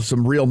people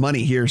some real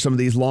money here, some of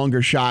these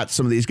longer shots,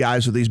 some of these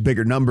guys with these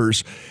bigger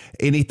numbers,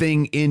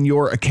 anything in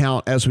your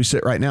account as we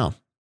sit right now?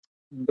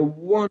 The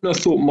one I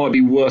thought might be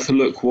worth a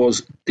look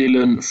was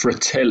Dylan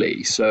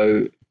Fratelli.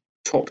 So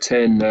top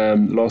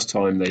 10 last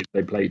time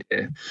they played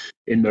here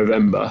in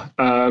November.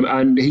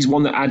 And he's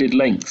one that added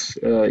length.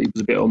 He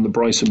was a bit on the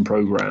Bryson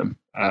program.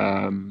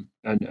 And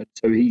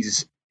so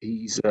he's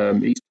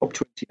top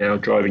 20 now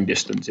driving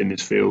distance in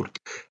this field.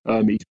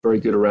 He's very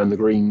good around the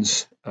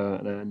greens,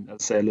 and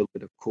I'd say a little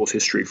bit of course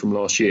history from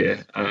last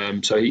year.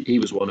 So he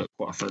was one at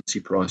quite a fancy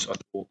price. I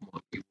thought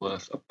might be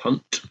worth a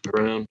punt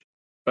around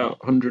about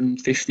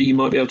 150. You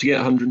might be able to get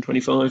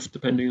 125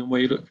 depending on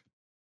where you look.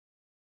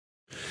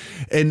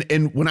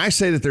 And when I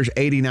say that there's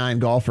 89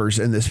 golfers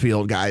in this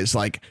field, guys,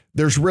 like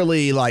there's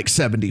really like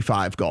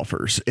 75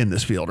 golfers in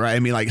this field, right? I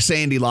mean, like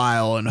Sandy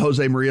Lyle and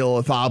Jose Maria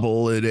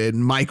Olazabal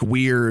and Mike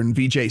Weir and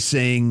Vijay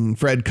Singh,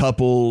 Fred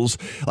Couples,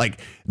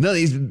 like none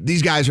of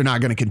these guys are not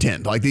going to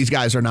contend. Like these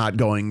guys are not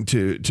going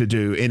to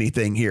do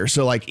anything here.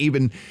 So like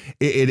even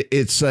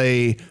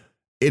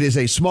it is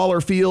a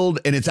smaller field,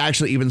 and it's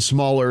actually even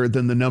smaller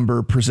than the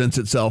number presents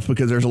itself,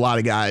 because there's a lot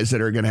of guys that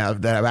are going to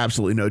have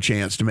absolutely no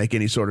chance to make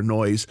any sort of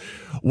noise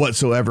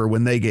whatsoever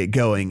when they get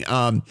going.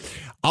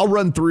 I'll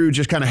run through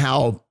just kind of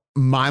how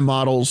my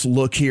models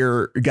look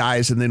here,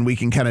 guys, and then we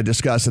can kind of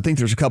discuss. I think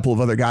there's a couple of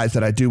other guys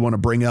that I do want to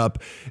bring up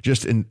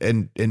just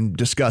and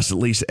discuss at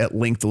least at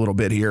length a little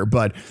bit here.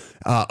 But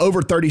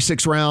over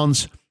 36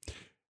 rounds,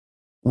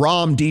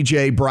 Rahm,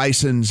 DJ,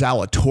 Bryson,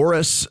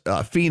 Zalatoris,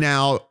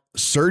 Finau,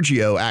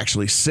 Sergio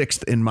actually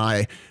sixth in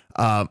my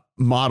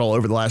model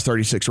over the last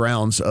 36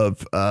 rounds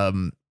of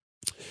the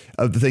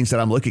things that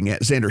I'm looking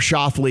at. Xander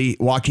Schauffele,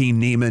 Joaquin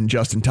Niemann,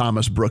 Justin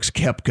Thomas, Brooks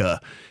Koepka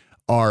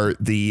are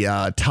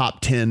the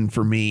top 10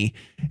 for me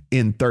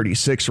in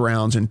 36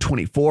 rounds. In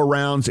 24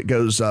 rounds, it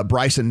goes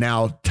Bryson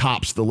now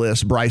tops the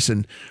list.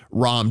 Bryson,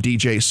 Rahm,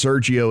 DJ,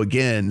 Sergio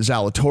again,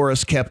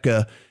 Zalatoris,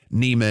 Koepka,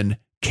 Niemann,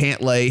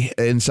 Cantlay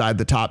inside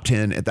the top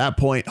 10. At that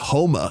point,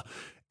 Homa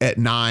at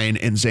 9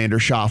 and Xander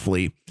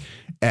Schauffele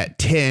at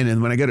 10.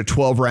 And when I go to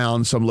 12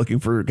 rounds, so I'm looking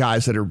for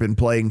guys that have been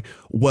playing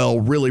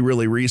well really,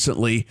 really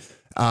recently.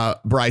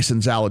 Bryson,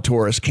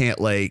 Zalatoris,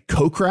 Cantlay,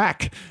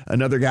 Kokrak,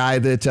 another guy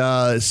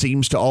that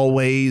seems to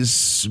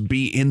always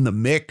be in the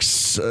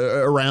mix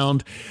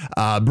around.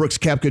 Brooks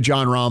Koepka,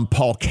 Jon Rahm,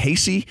 Paul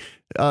Casey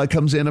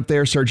comes in up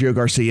there. Sergio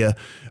Garcia,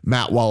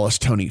 Matt Wallace,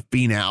 Tony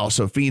Finau.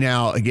 So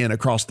Finau, again,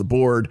 across the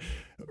board.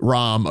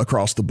 Rahm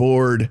across the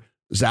board.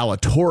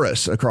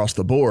 Zalatoris across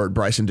the board,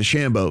 Bryson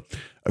DeChambeau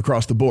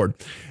across the board.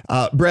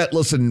 Brett,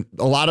 listen,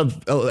 a lot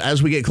of,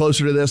 as we get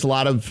closer to this, a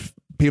lot of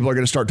people are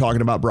going to start talking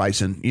about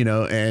Bryson,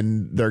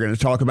 and they're going to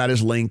talk about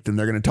his length, and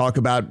they're going to talk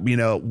about,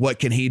 what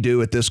can he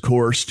do at this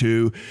course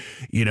to,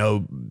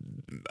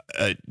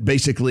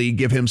 basically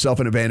give himself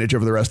an advantage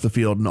over the rest of the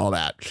field and all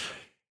that.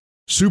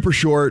 Super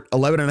short,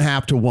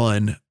 11.5 to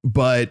 1.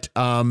 But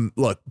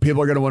look,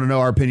 people are going to want to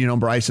know our opinion on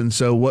Bryson.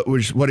 So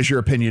what is your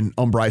opinion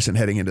on Bryson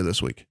heading into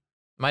this week?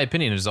 My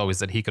opinion is always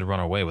that he could run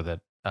away with it,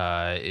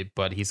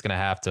 but he's going to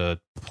have to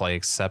play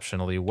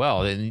exceptionally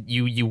well. And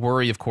you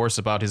worry, of course,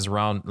 about his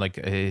around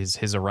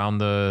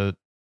the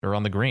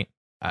green.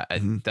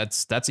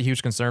 That's a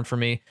huge concern for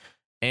me.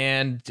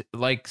 And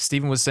like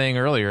Steven was saying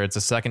earlier, it's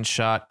a second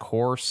shot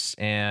course,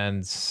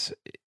 and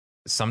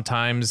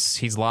sometimes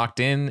he's locked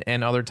in,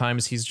 and other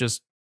times he's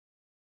just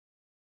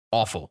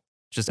awful,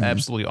 just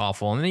absolutely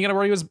awful. And then you got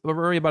to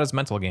worry about his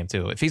mental game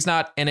too. If he's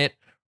not in it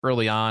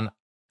early on,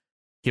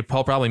 he'll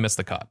probably miss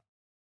the cut.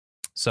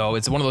 So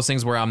it's one of those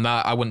things where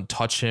I wouldn't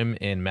touch him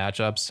in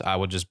matchups. I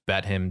would just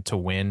bet him to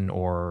win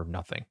or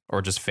nothing,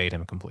 or just fade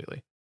him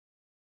completely.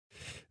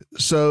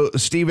 So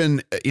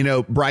Steven,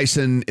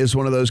 Bryson is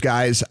one of those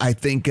guys, I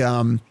think,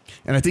 and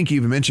I think you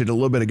even mentioned a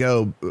little bit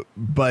ago,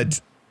 but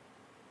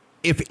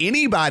if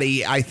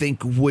anybody I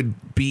think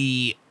would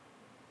be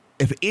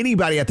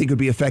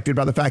affected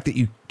by the fact that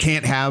you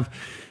can't have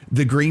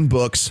the green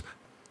books,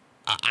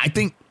 I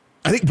think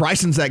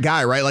Bryson's that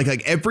guy, right?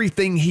 Like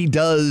everything he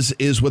does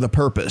is with a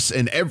purpose,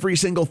 and every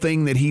single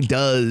thing that he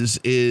does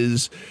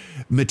is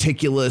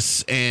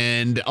meticulous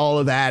and all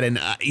of that. And,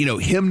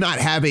 him not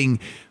having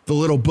the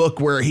little book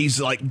where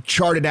he's like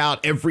charted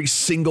out every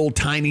single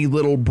tiny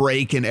little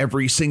break and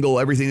everything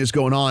that's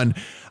going on,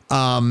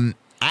 I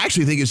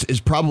actually think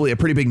is probably a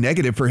pretty big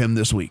negative for him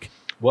this week.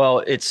 Well,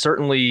 it's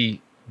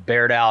certainly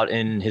bared out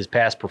in his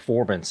past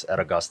performance at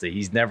Augusta.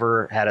 He's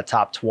never had a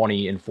top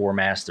 20 in 4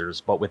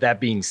 Masters. But with that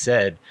being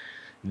said,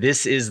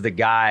 this is the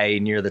guy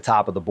near the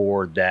top of the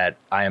board that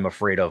I am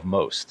afraid of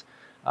most.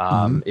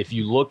 If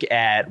you look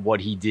at what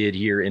he did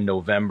here in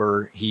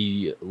November,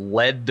 he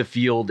led the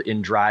field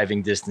in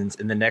driving distance,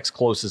 and the next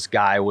closest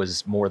guy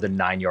was more than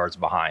 9 yards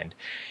behind.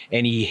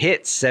 And he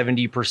hit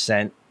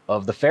 70%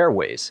 of the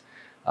fairways.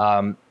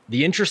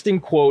 The interesting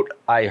quote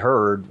I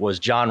heard was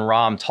Jon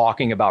Rahm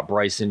talking about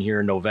Bryson here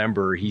in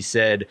November. He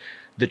said,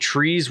 the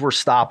trees were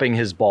stopping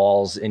his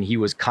balls, and he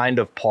was kind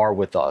of par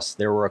with us.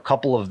 There were a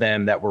couple of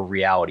them that were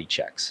reality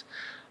checks.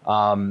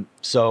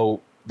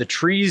 So the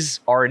trees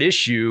are an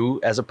issue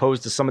as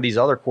opposed to some of these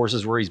other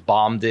courses where he's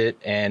bombed it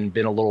and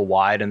been a little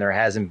wide, and there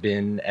hasn't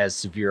been as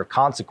severe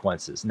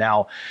consequences.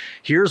 Now,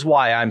 here's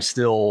why I'm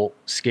still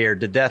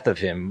scared to death of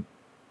him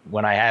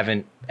when I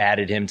haven't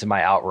added him to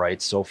my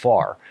outright so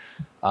far.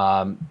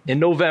 In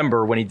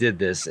November, when he did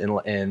this,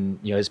 and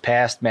his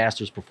past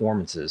Masters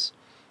performances,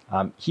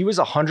 he was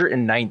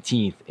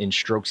 119th in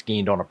strokes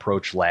gained on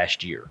approach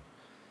last year.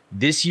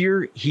 This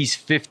year, he's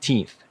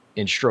 15th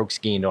in strokes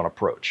gained on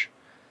approach.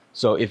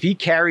 So if he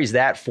carries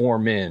that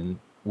form in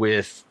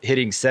with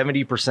hitting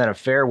 70% of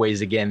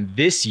fairways again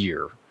this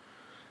year,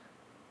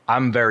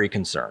 I'm very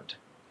concerned.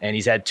 And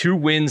he's had 2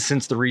 wins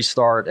since the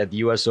restart at the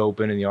U.S.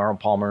 Open and the Arnold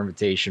Palmer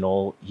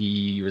Invitational.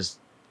 He was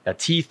a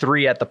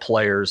T3 at the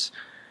Players.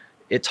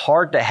 It's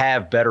hard to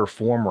have better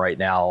form right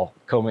now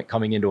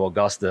coming into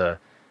Augusta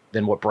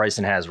than what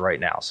Bryson has right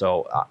now.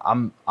 So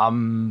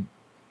I'm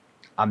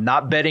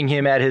not betting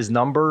him at his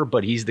number,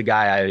 but he's the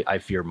guy I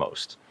fear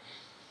most.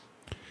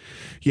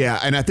 Yeah,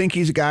 and I think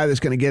he's a guy that's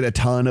going to get a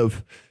ton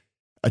of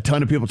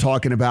people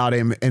talking about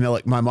him, and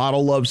like my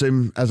model loves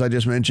him, as I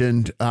just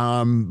mentioned,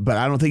 but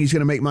I don't think he's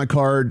going to make my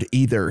card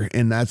either,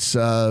 and that's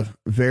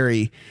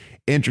very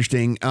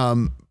interesting.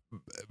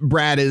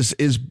 Brad,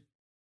 is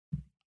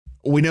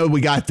we know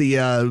we got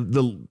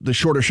the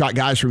shorter shot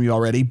guys from you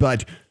already,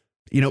 but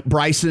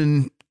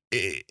Bryson,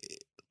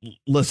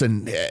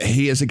 listen,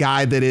 he is a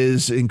guy that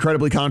is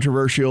incredibly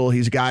controversial.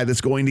 He's a guy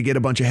that's going to get a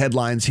bunch of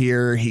headlines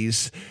here.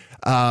 He's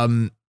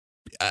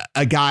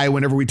a guy,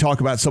 whenever we talk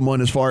about someone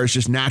as far as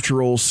just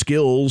natural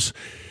skills,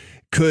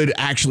 could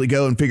actually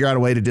go and figure out a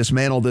way to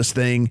dismantle this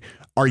thing.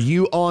 Are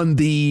you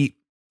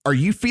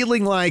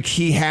feeling like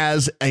he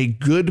has a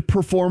good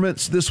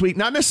performance this week?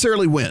 Not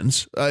necessarily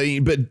wins,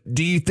 but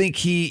do you think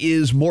he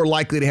is more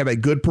likely to have a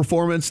good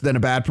performance than a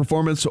bad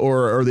performance,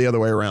 or the other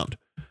way around?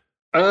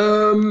 I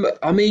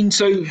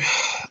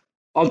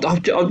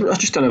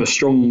just don't have a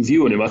strong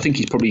view on him. I think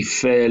he's probably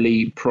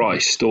fairly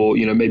priced, or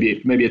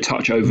maybe a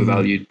touch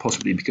overvalued,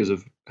 possibly because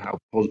of how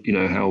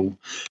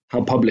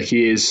public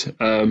he is.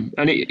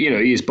 And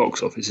he is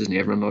box office, isn't he?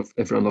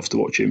 Everyone loves to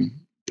watch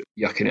him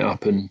yucking it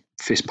up and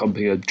fist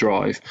pumping a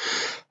drive.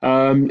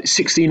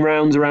 16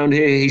 rounds around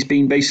here, he's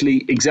been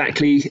basically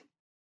exactly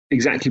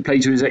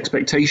played to his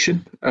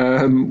expectation,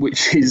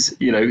 which is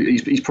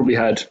he's probably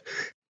had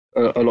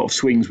a lot of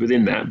swings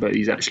within that, but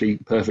he's actually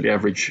perfectly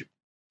average.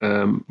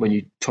 When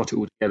you tot it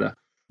all together.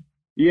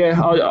 Yeah,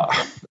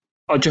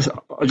 I just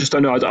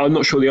don't know. I'm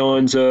not sure the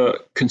irons are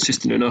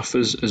consistent enough,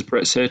 as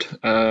Brett said.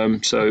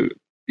 So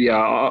yeah,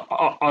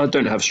 I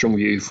don't have a strong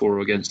view for or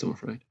against, I'm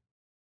afraid.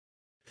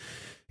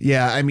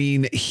 Yeah, I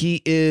mean,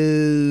 he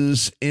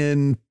is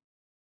in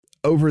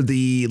over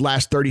the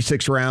last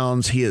 36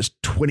 rounds. He is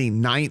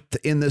 29th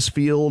in this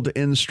field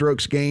in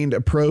strokes gained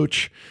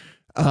approach.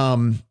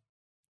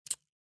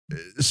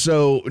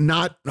 So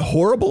not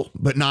horrible,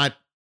 but not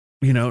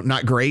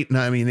great.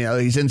 I mean,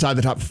 he's inside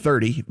the top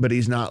 30, but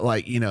he's not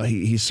like,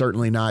 he's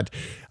certainly not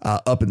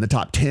up in the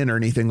top 10 or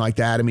anything like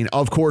that. I mean,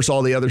 of course,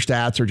 all the other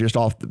stats are just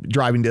off the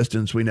driving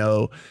distance. We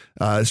know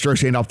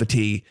strokes gained off the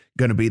tee,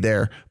 going to be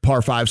there.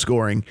 Par 5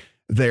 scoring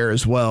there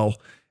as well.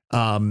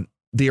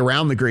 The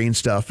around the green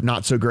stuff,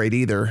 not so great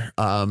either,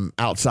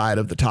 outside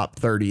of the top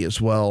 30 as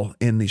well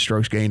in the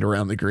strokes gained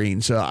around the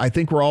green. So I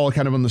think we're all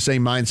kind of on the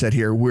same mindset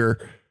here. We're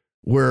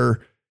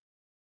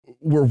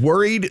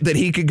worried that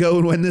he could go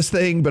and win this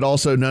thing, but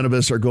also none of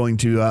us are going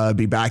to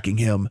be backing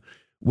him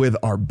with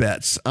our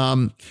bets.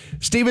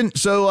 Steven,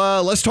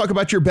 so let's talk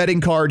about your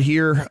betting card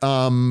here.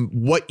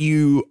 What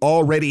you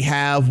already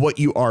have, what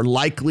you are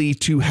likely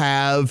to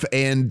have,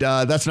 and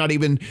that's not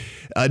even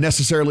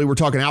necessarily we're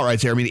talking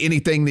outrights here. I mean,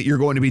 anything that you're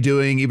going to be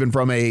doing, even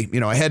from a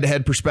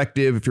head-to-head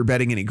perspective, if you're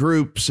betting any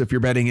groups, if you're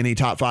betting any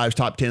top 5s,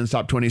 top 10s,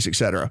 top 20s,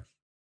 etc.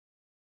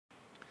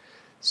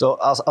 So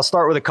I'll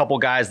start with a couple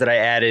guys that I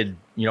added,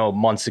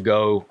 months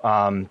ago,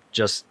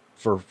 just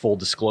for full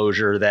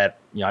disclosure that,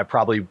 I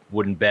probably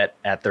wouldn't bet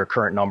at their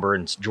current number,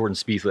 and Jordan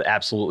Spieth would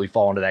absolutely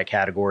fall into that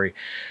category.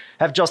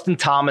 I have Justin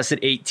Thomas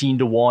at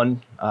 18-1.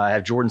 I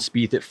have Jordan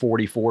Spieth at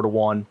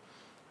 44-1.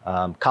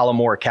 Colin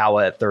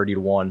Morikawa at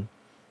 30-1.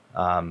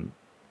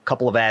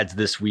 Couple of ads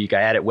this week.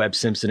 I added Webb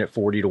Simpson at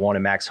 40-1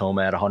 and Max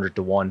Homa at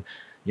 100-1.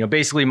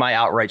 Basically my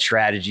outright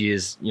strategy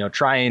is,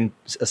 try and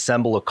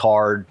assemble a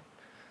card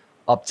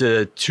up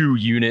to 2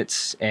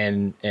 units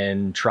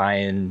and try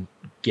and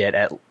get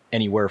at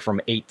anywhere from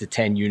 8 to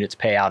 10 units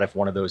payout if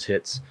one of those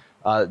hits.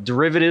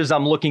 Derivatives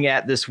I'm looking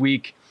at this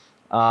week.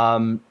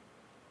 One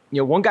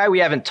guy we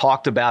haven't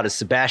talked about is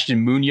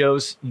Sebastian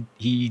Munoz.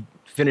 He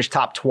finished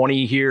top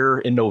 20 here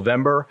in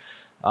November.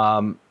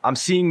 I'm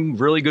seeing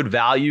really good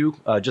value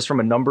just from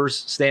a numbers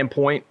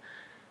standpoint.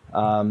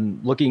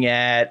 Looking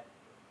at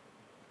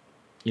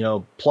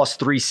plus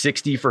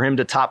 360 for him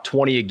to top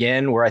 20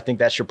 again, where I think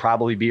that should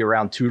probably be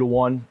around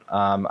 2-1.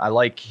 I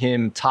like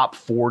him top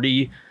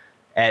 40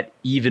 at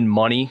even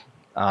money.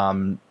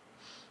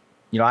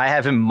 I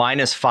have him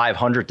minus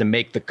 500 to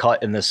make the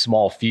cut in this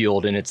small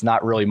field, and it's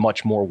not really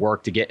much more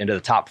work to get into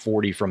the top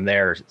 40 from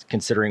there,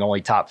 considering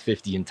only top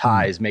 50 and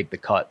ties make the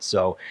cut.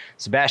 So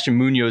Sebastian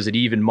Munoz at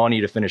even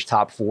money to finish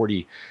top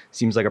 40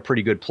 seems like a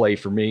pretty good play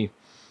for me.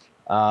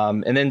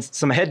 And then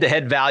some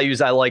head-to-head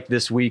values I like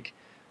this week.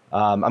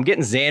 I'm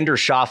getting Xander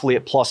Schauffele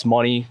at plus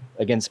money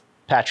against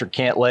Patrick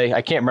Cantlay.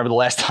 I can't remember the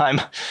last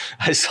time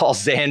I saw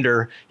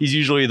Xander. He's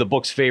usually the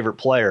book's favorite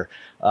player,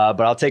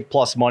 but I'll take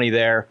plus money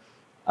there.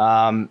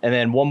 And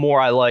then one more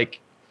I like,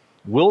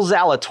 Will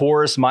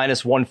Zalatoris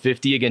minus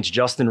 150 against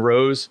Justin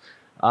Rose.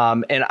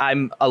 And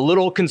I'm a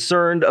little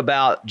concerned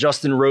about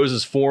Justin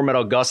Rose's form at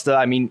Augusta.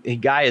 I mean, the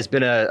guy has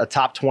been a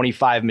top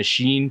 25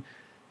 machine.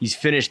 He's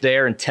finished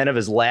there in 10 of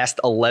his last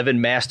 11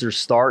 Masters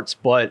starts,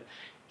 but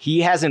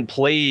he hasn't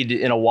played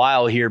in a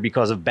while here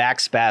because of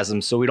back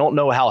spasms, so we don't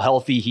know how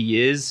healthy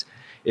he is.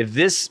 If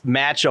this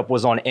matchup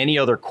was on any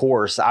other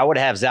course, I would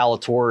have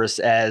Zalatoris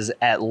as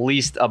at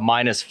least a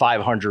minus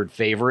 500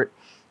 favorite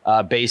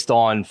based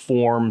on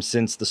form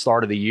since the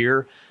start of the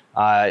year.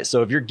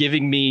 So if you're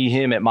giving me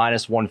him at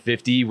minus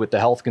 150 with the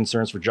health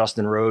concerns for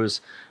Justin Rose,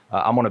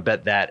 I'm going to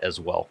bet that as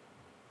well.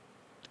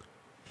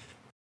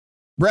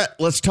 Brett,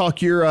 let's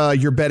talk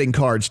your betting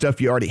card,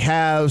 stuff you already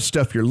have,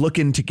 stuff you're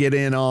looking to get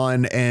in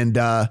on, and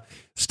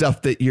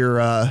stuff that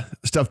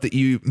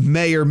you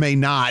may or may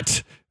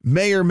not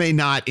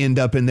end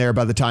up in there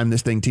by the time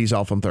this thing tees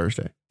off on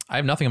Thursday. I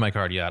have nothing in my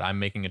card yet. I'm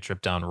making a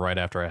trip down right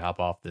after I hop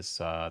off this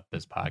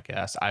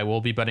podcast. I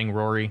will be betting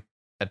Rory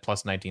at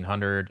plus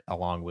 1900,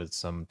 along with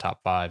some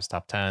top fives,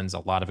 top tens, a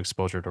lot of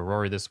exposure to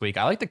Rory this week.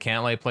 I like the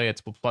Cantlay play.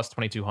 It's plus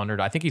 2200.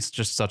 I think he's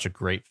just such a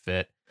great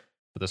fit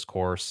for this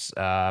course.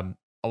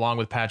 Along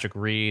with Patrick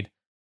Reed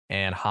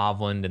and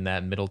Hovland in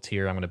that middle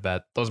tier, I'm going to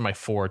bet. Those are my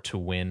 4 to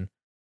win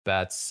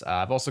bets.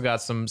 I've also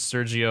got some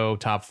Sergio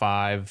top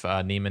 5,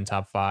 Neiman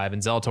top 5,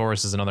 and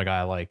Zalatoris is another guy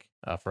I like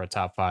for a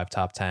top 5,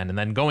 top 10. And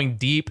then going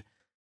deep,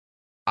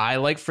 I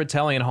like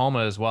Fratelli and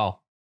Homa as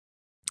well.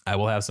 I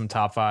will have some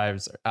top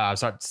 5s,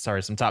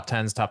 some top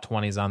 10s, top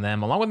 20s on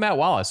them, along with Matt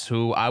Wallace,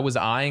 who I was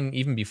eyeing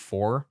even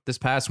before this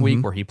past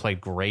week, where he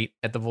played great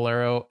at the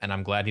Valero, and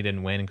I'm glad he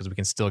didn't win because we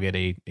can still get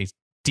a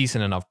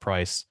decent enough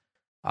price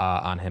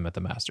on him at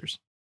the Masters.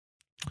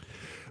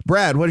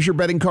 Brad, what does your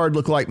betting card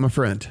look like, my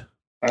friend?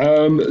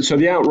 So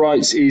the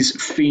outrights is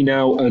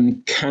Finau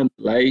and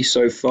Cantlay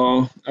so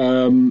far.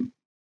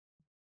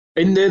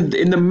 In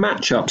the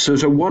matchup,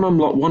 so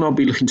one I'll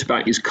be looking to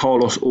back is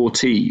Carlos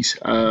Ortiz.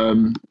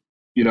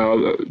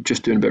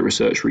 Just doing a bit of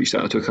research, reached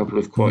out to a couple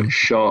of quite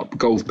sharp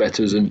golf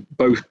bettors, and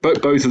both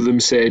of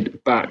them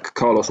said back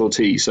Carlos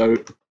Ortiz. So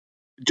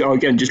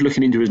again, just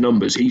looking into his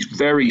numbers, he's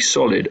very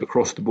solid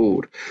across the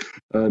board.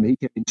 He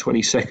came in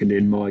 22nd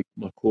in my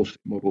course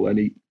model, and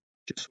he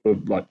just sort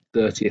of like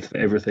 30th for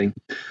everything,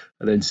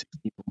 and then 16th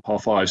on par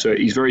 5. So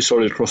he's very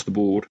solid across the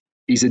board.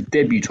 He's a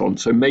debutant,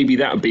 so maybe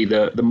that would be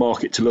the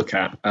market to look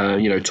at.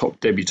 Top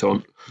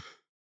debutant.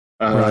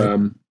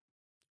 Right.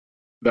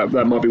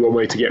 That might be one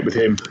way to get with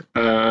him.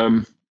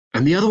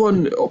 And the other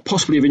one,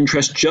 possibly of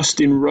interest,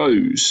 Justin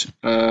Rose.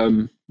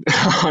 I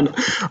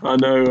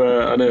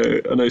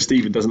know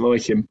Stephen doesn't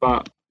like him,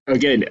 but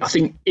again, I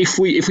think if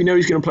we know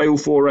he's going to play all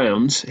 4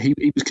 rounds, he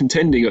was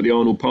contending at the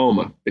Arnold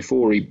Palmer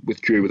before he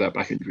withdrew with that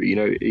back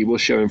injury. He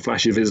was showing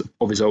flashes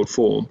of his old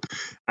form,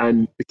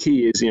 and the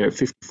key is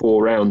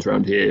 54 rounds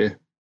around here,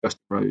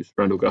 Justin Rose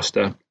around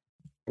Augusta,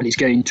 and he's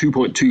getting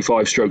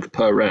 2.25 strokes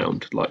per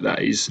round. Like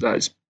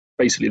that's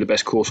basically the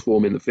best course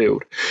form in the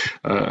field,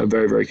 and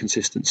very, very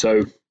consistent.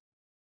 So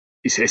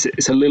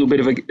it's a little bit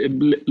of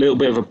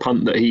a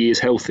punt that he is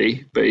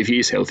healthy, but if he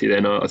is healthy,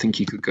 then I think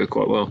he could go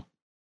quite well.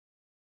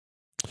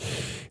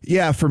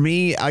 Yeah, for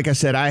me, like I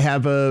said, I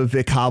have a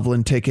Vic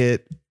Hovland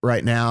ticket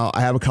right now.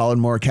 I have a Colin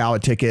Morikawa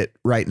ticket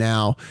right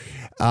now.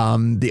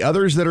 The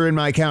others that are in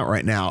my account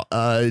right now,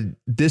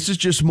 this is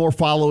just more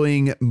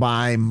following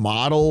my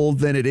model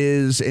than it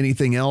is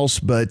anything else,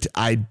 but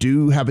I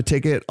do have a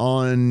ticket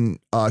on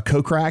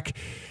Kokrak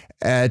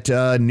at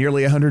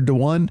nearly 100 to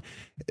 1.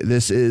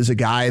 This is a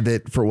guy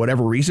that, for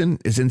whatever reason,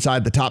 is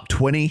inside the top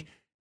 20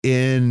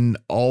 in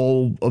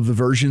all of the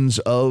versions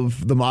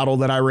of the model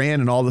that I ran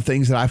and all the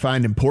things that I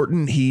find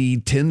important. He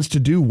tends to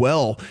do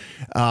well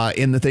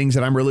in the things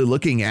that I'm really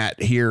looking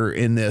at here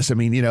in this. I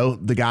mean,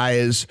 the guy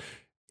is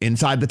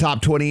inside the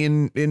top 20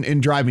 in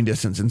driving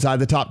distance, inside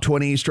the top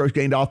 20 strokes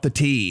gained off the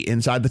tee,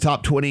 inside the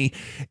top 20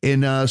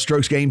 in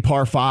strokes gained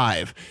par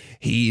 5.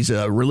 He's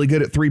really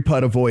good at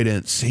 3-putt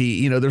avoidance.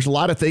 There's a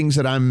lot of things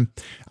that I'm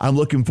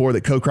looking for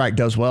that Kokrak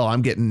does well.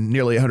 I'm getting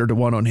nearly 100 to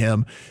 1 on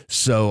him.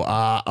 So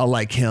I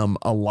like him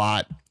a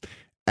lot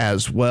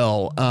as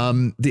well.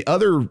 The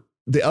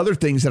other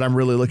things that I'm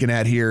really looking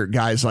at here,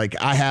 guys,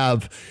 like I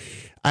have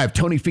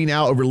Tony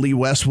Finau over Lee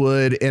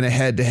Westwood in a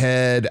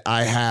head-to-head.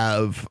 I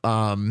have,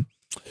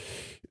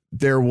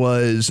 there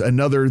was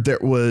another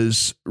that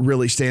was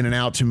really standing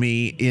out to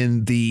me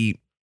in the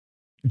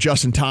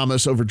Justin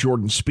Thomas over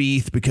Jordan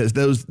Spieth, because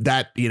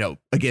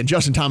again,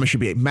 Justin Thomas should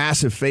be a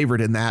massive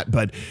favorite in that,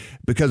 but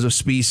because of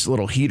Spieth's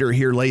little heater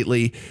here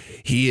lately,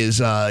 he is,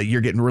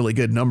 you're getting really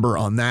good number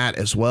on that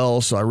as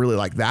well. So I really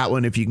like that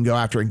one. If you can go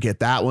after and get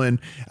that one.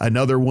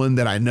 Another one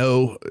that I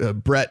know,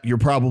 Brett, you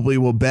probably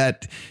will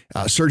bet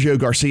Sergio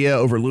Garcia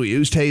over Louis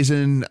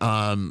Oosthuizen.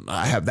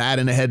 I have that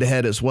in a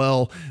head-to-head as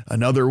well.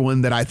 Another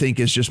one that I think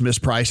is just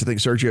mispriced. I think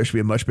Sergio should be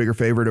a much bigger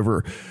favorite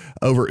over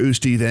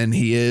Usti than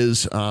he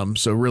is.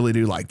 So really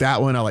do like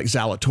that one. I like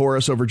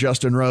Zalatoris over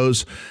Justin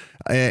Rose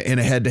in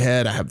a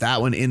head-to-head. I have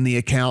that one in the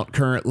account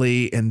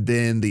currently. And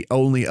then the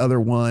only other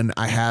one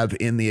I have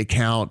in the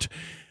account,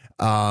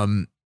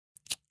 it's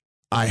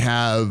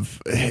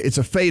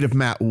a fade of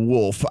Matt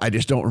Wolff. I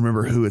just don't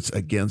remember who it's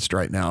against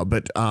right now.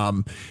 But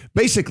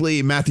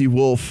basically, Matthew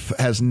Wolff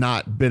has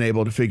not been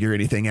able to figure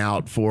anything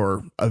out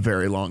for a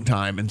very long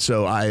time. And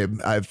so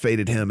I've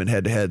faded him in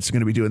head-to-head. So going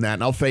to be doing that.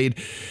 And I'll fade,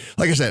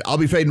 like I said, I'll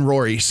be fading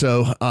Rory.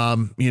 So,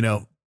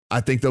 I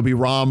think there'll be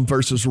Rahm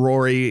versus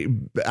Rory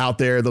out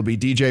there. There'll be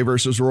DJ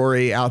versus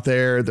Rory out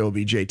there. There'll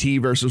be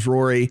JT versus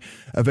Rory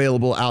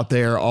available out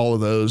there. All of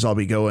those I'll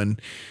be going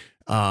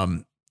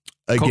against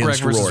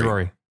Kokrak versus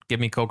Rory. Give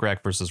me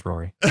Kokrak versus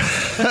Rory.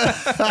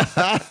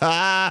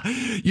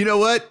 You know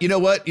what?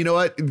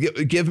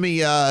 Give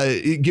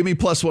me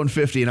plus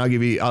 150 and I'll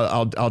give you,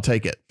 I'll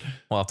take it.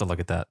 We'll have to look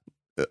at that.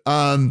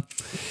 All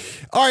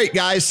right,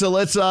 guys. So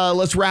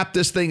let's wrap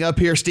this thing up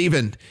here.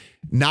 Steven,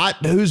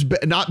 not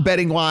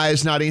betting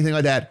wise, not anything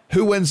like that.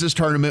 Who wins this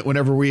tournament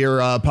whenever we are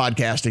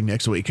podcasting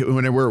next week?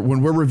 When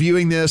we're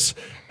reviewing this,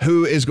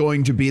 who is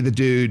going to be the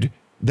dude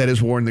that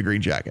has worn the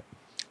green jacket?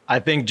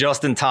 I think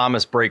Justin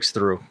Thomas breaks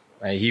through.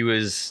 He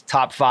was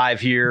top 5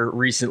 here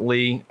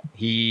recently.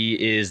 He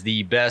is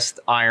the best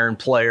iron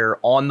player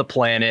on the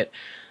planet.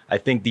 I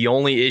think the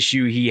only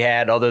issue he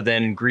had, other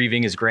than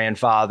grieving his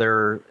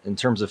grandfather in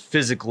terms of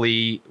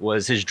physically,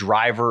 was his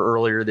driver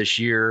earlier this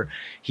year.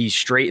 He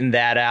straightened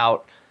that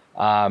out.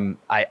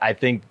 I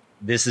think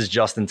this is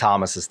Justin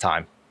Thomas's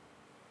time.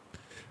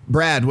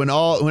 Brad, when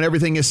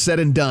everything is said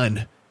and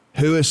done,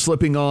 who is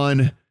slipping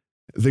on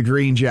the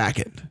green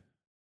jacket?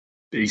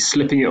 He's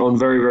slipping it on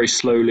very, very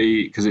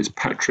slowly because it's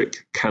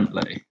Patrick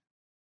Cantlay.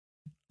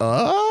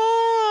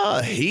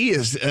 He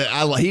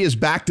is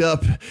backed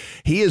up.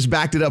 He is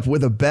backed it up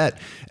with a bet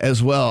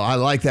as well. I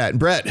like that. And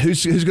Brett,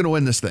 who's going to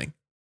win this thing?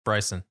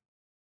 Bryson.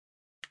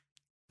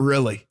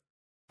 Really?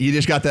 You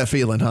just got that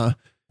feeling, huh?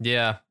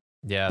 Yeah.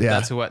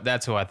 That's who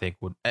I think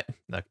would.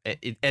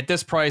 At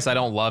this price, I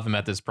don't love him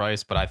at this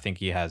price, but I think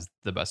he has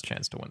the best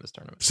chance to win this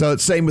tournament. So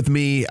it's same with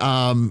me.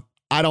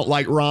 I don't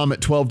like Rahm at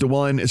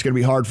 12-1. It's going to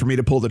be hard for me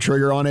to pull the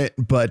trigger on it,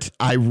 but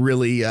I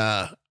really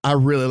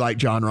like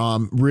Jon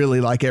Rahm. Really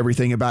like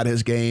everything about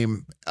his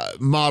game.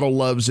 Model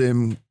loves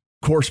him.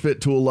 Course Fit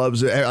Tool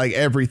loves it. Like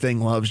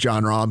everything loves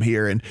Jon Rahm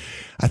here, and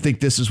I think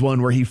this is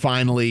one where he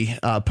finally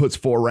puts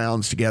 4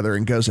 rounds together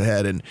and goes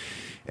ahead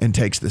and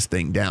takes this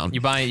thing down.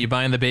 You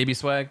buying the baby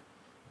swag?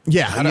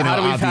 Yeah.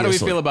 How do we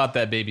feel about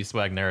that baby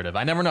swag narrative?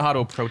 I never know how to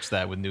approach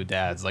that with new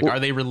dads. Like, are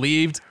they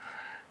relieved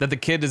that the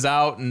kid is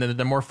out and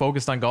they're more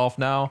focused on golf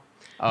now?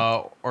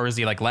 Or is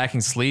he like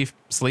lacking sleep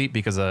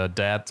because of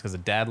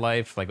dad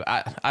life? Like,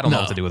 I don't know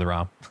what to do with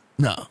Rahm.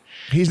 No,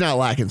 he's not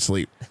lacking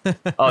sleep.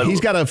 He's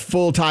got a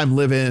full-time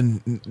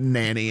live-in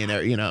nanny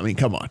and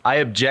come on. I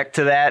object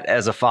to that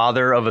as a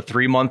father of a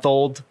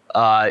 3-month-old.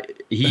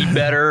 He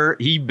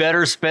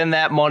better spend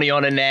that money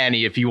on a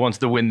nanny if he wants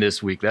to win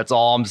this week. That's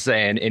all I'm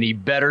saying. And he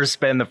better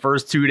spend the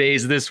first 2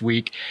 days this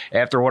week,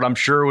 after what I'm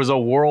sure was a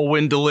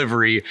whirlwind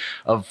delivery,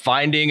 of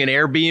finding an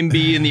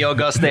Airbnb in the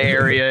Augusta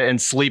area and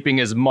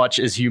sleeping as much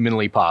as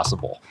humanly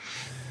possible.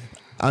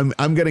 I'm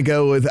gonna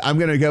go with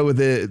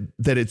it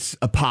that it's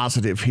a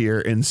positive here,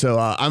 and so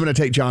I'm gonna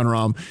take Jon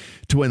Rahm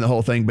to win the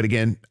whole thing. But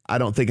again, I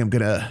don't think I'm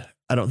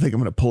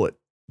gonna pull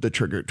the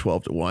trigger at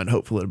 12-1.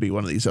 Hopefully, it'll be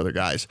one of these other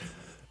guys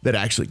that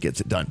actually gets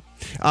it done.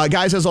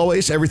 Guys, as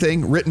always,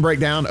 everything written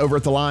breakdown over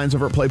at the lines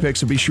over at PlayPicks.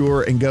 So be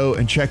sure and go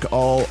and check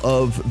all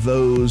of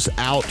those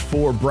out.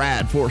 For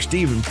Brad, for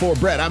Steven, for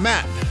Brett, I'm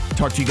Matt.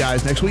 Talk to you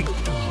guys next week.